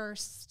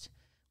 21st.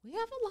 We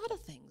have a lot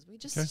of things.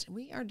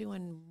 We are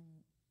doing,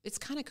 it's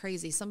kind of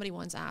crazy. Somebody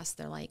once asked,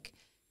 they're like,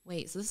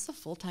 wait, so this is a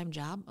full-time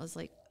job? I was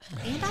like,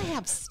 and I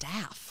have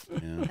staff.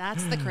 Yeah.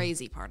 That's the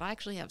crazy part. I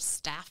actually have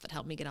staff that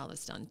help me get all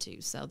this done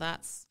too. So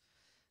that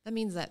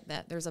means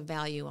that there's a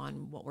value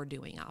on what we're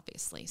doing,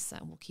 obviously. So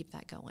we'll keep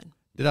that going.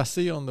 Did I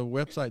see on the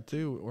website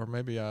too, or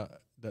maybe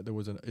that there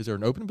was is there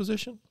an open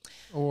position,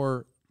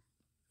 or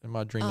am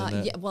I dreaming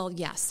that? Yeah, well,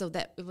 yes. So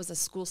that it was a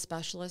school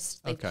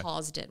specialist. They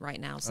paused it right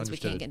now since we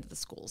can't get into the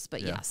schools.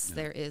 But yes,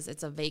 there is.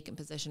 It's a vacant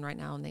position right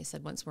now, and they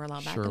said once we're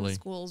allowed back in the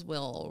schools,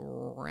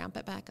 we'll ramp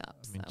it back up.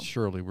 I mean,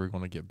 surely we're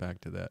going to get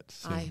back to that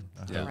soon. I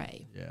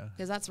pray. Yeah.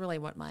 Because that's really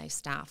what my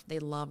staff, they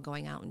love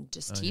going out and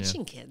just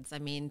teaching kids. I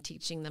mean,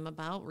 teaching them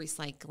about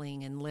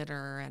recycling and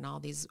litter and all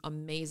these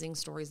amazing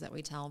stories that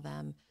we tell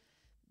them.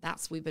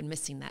 We've been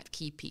missing that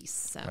key piece.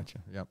 So. Gotcha.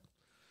 Yep.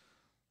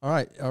 All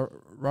right,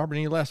 Robert,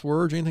 any last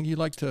words or anything you'd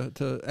like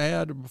to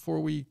add before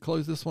we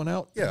close this one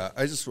out? Yeah,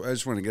 I just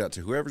want to get out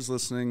to whoever's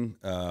listening.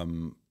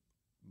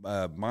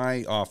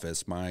 My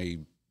office, my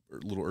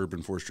little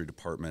urban forestry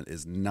department,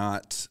 is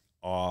not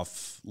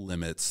off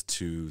limits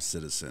to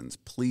citizens.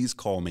 Please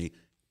call me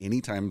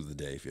any time of the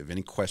day if you have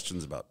any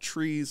questions about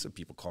trees. If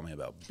people call me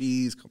about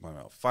bees, call me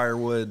about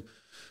firewood,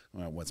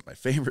 what's my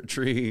favorite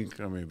tree,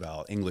 call me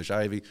about English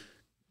ivy.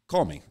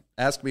 Call me.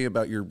 Ask me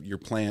about your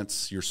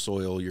plants, your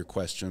soil, your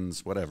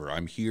questions, whatever.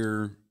 I'm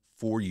here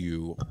for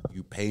you.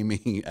 You pay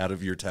me out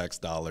of your tax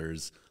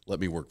dollars. Let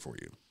me work for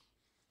you.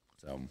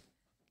 So,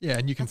 yeah,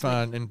 and you can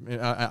find,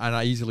 and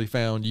I easily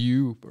found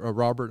you,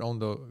 Robert,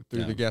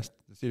 through the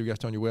City of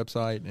Gastonia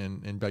website,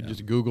 and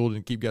just Googled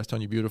and Keep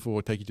Gastonia Beautiful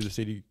will take you to the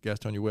City of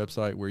Gastonia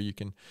website where you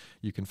can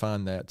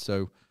find that.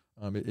 So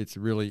it's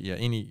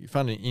really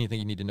finding anything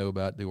you need to know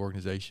about the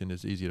organization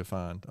is easy to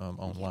find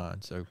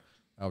online. So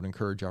I would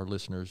encourage our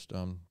listeners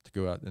to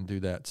go out and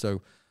do that.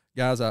 So,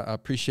 guys, I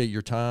appreciate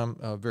your time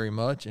very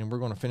much, and we're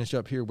going to finish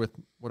up here with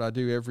what I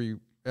do every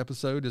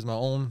episode is my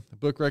own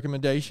book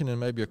recommendation and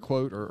maybe a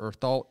quote or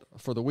thought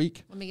for the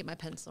week. Let me get my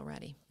pencil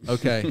ready.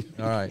 Okay.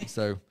 All right.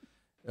 So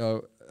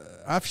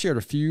I've shared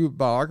a few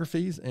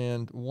biographies,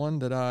 and one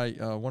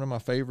that one of my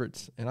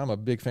favorites, and I'm a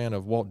big fan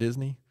of Walt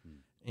Disney.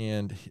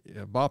 And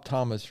Bob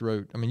Thomas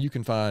wrote, I mean, you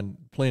can find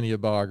plenty of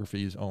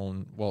biographies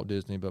on Walt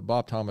Disney, but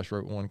Bob Thomas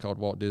wrote one called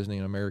Walt Disney,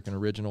 an American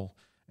Original.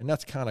 And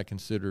that's kind of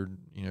considered,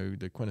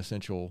 the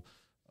quintessential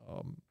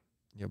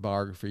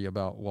biography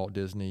about Walt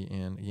Disney.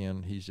 And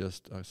again, he's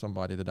just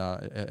somebody that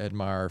I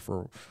admire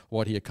for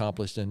what he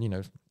accomplished. And,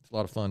 it's a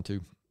lot of fun too.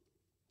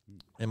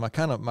 And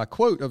my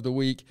quote of the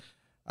week,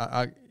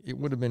 it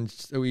would have been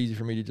so easy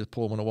for me to just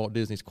pull one of Walt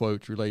Disney's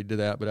quotes related to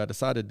that, but I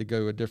decided to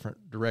go a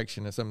different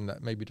direction and something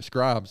that maybe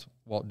describes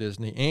Walt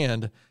Disney.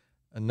 And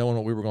knowing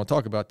what we were going to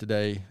talk about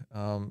today,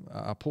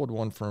 I pulled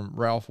one from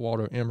Ralph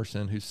Waldo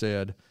Emerson, who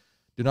said,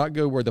 "Do not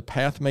go where the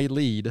path may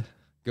lead.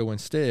 Go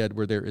instead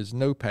where there is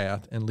no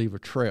path and leave a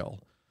trail."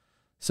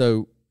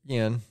 So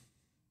again,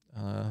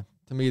 to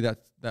me, that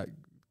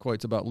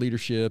quote's about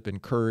leadership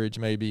and courage.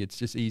 Maybe it's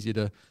just easy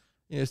to,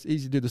 it's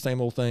easy to do the same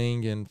old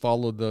thing and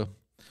follow the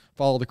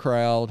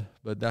crowd,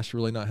 but that's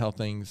really not how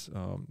things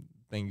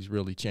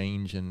really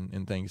change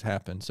and things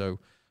happen. So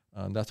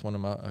that's one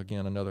of my,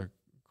 again, another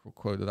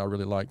quote that I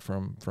really like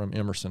from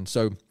Emerson.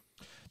 So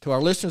to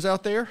our listeners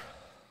out there,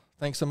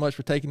 thanks so much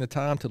for taking the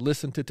time to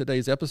listen to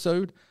today's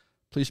episode.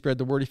 Please spread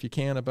the word if you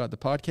can about the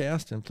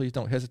podcast, and please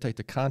don't hesitate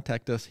to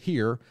contact us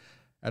here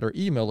at our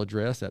email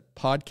address at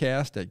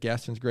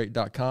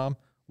podcast@gastonsgreat.com.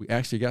 We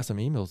actually got some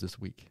emails this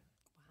week.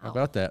 Wow. How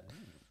about that?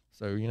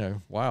 So,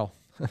 wow,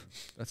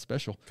 that's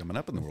special. Coming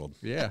up in the world.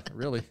 Yeah,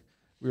 really.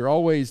 We're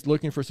always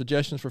looking for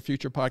suggestions for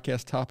future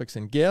podcast topics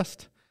and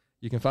guests.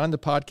 You can find the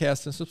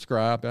podcast and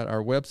subscribe at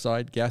our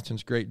website,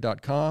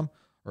 gastonsgreat.com,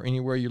 or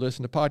anywhere you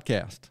listen to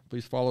podcasts.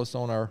 Please follow us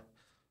on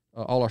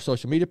all our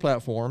social media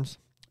platforms.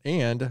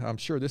 And I'm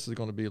sure this is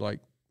going to be like,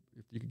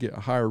 if you could get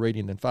a higher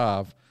rating than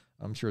 5,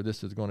 I'm sure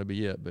this is going to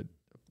be it. But,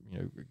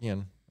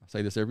 again, I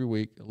say this every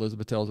week.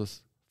 Elizabeth tells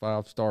us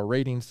 5-star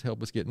ratings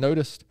help us get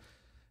noticed.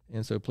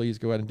 And so please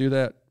go ahead and do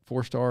that.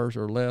 4 stars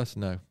or less.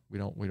 No, we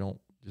don't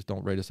just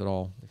don't rate us at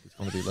all if it's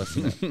going to be less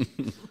than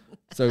that.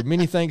 So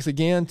many thanks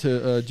again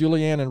to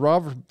Juliann and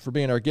Robert for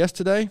being our guests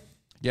today.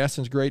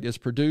 Gaston's Great is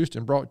produced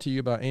and brought to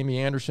you by Amy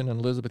Anderson and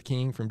Elizabeth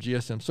King from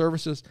GSM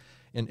Services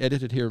and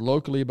edited here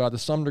locally by the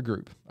Sumner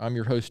Group. I'm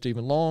your host,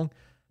 Stephen Long.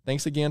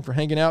 Thanks again for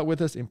hanging out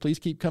with us, and please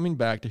keep coming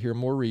back to hear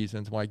more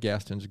reasons why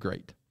Gaston's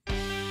great.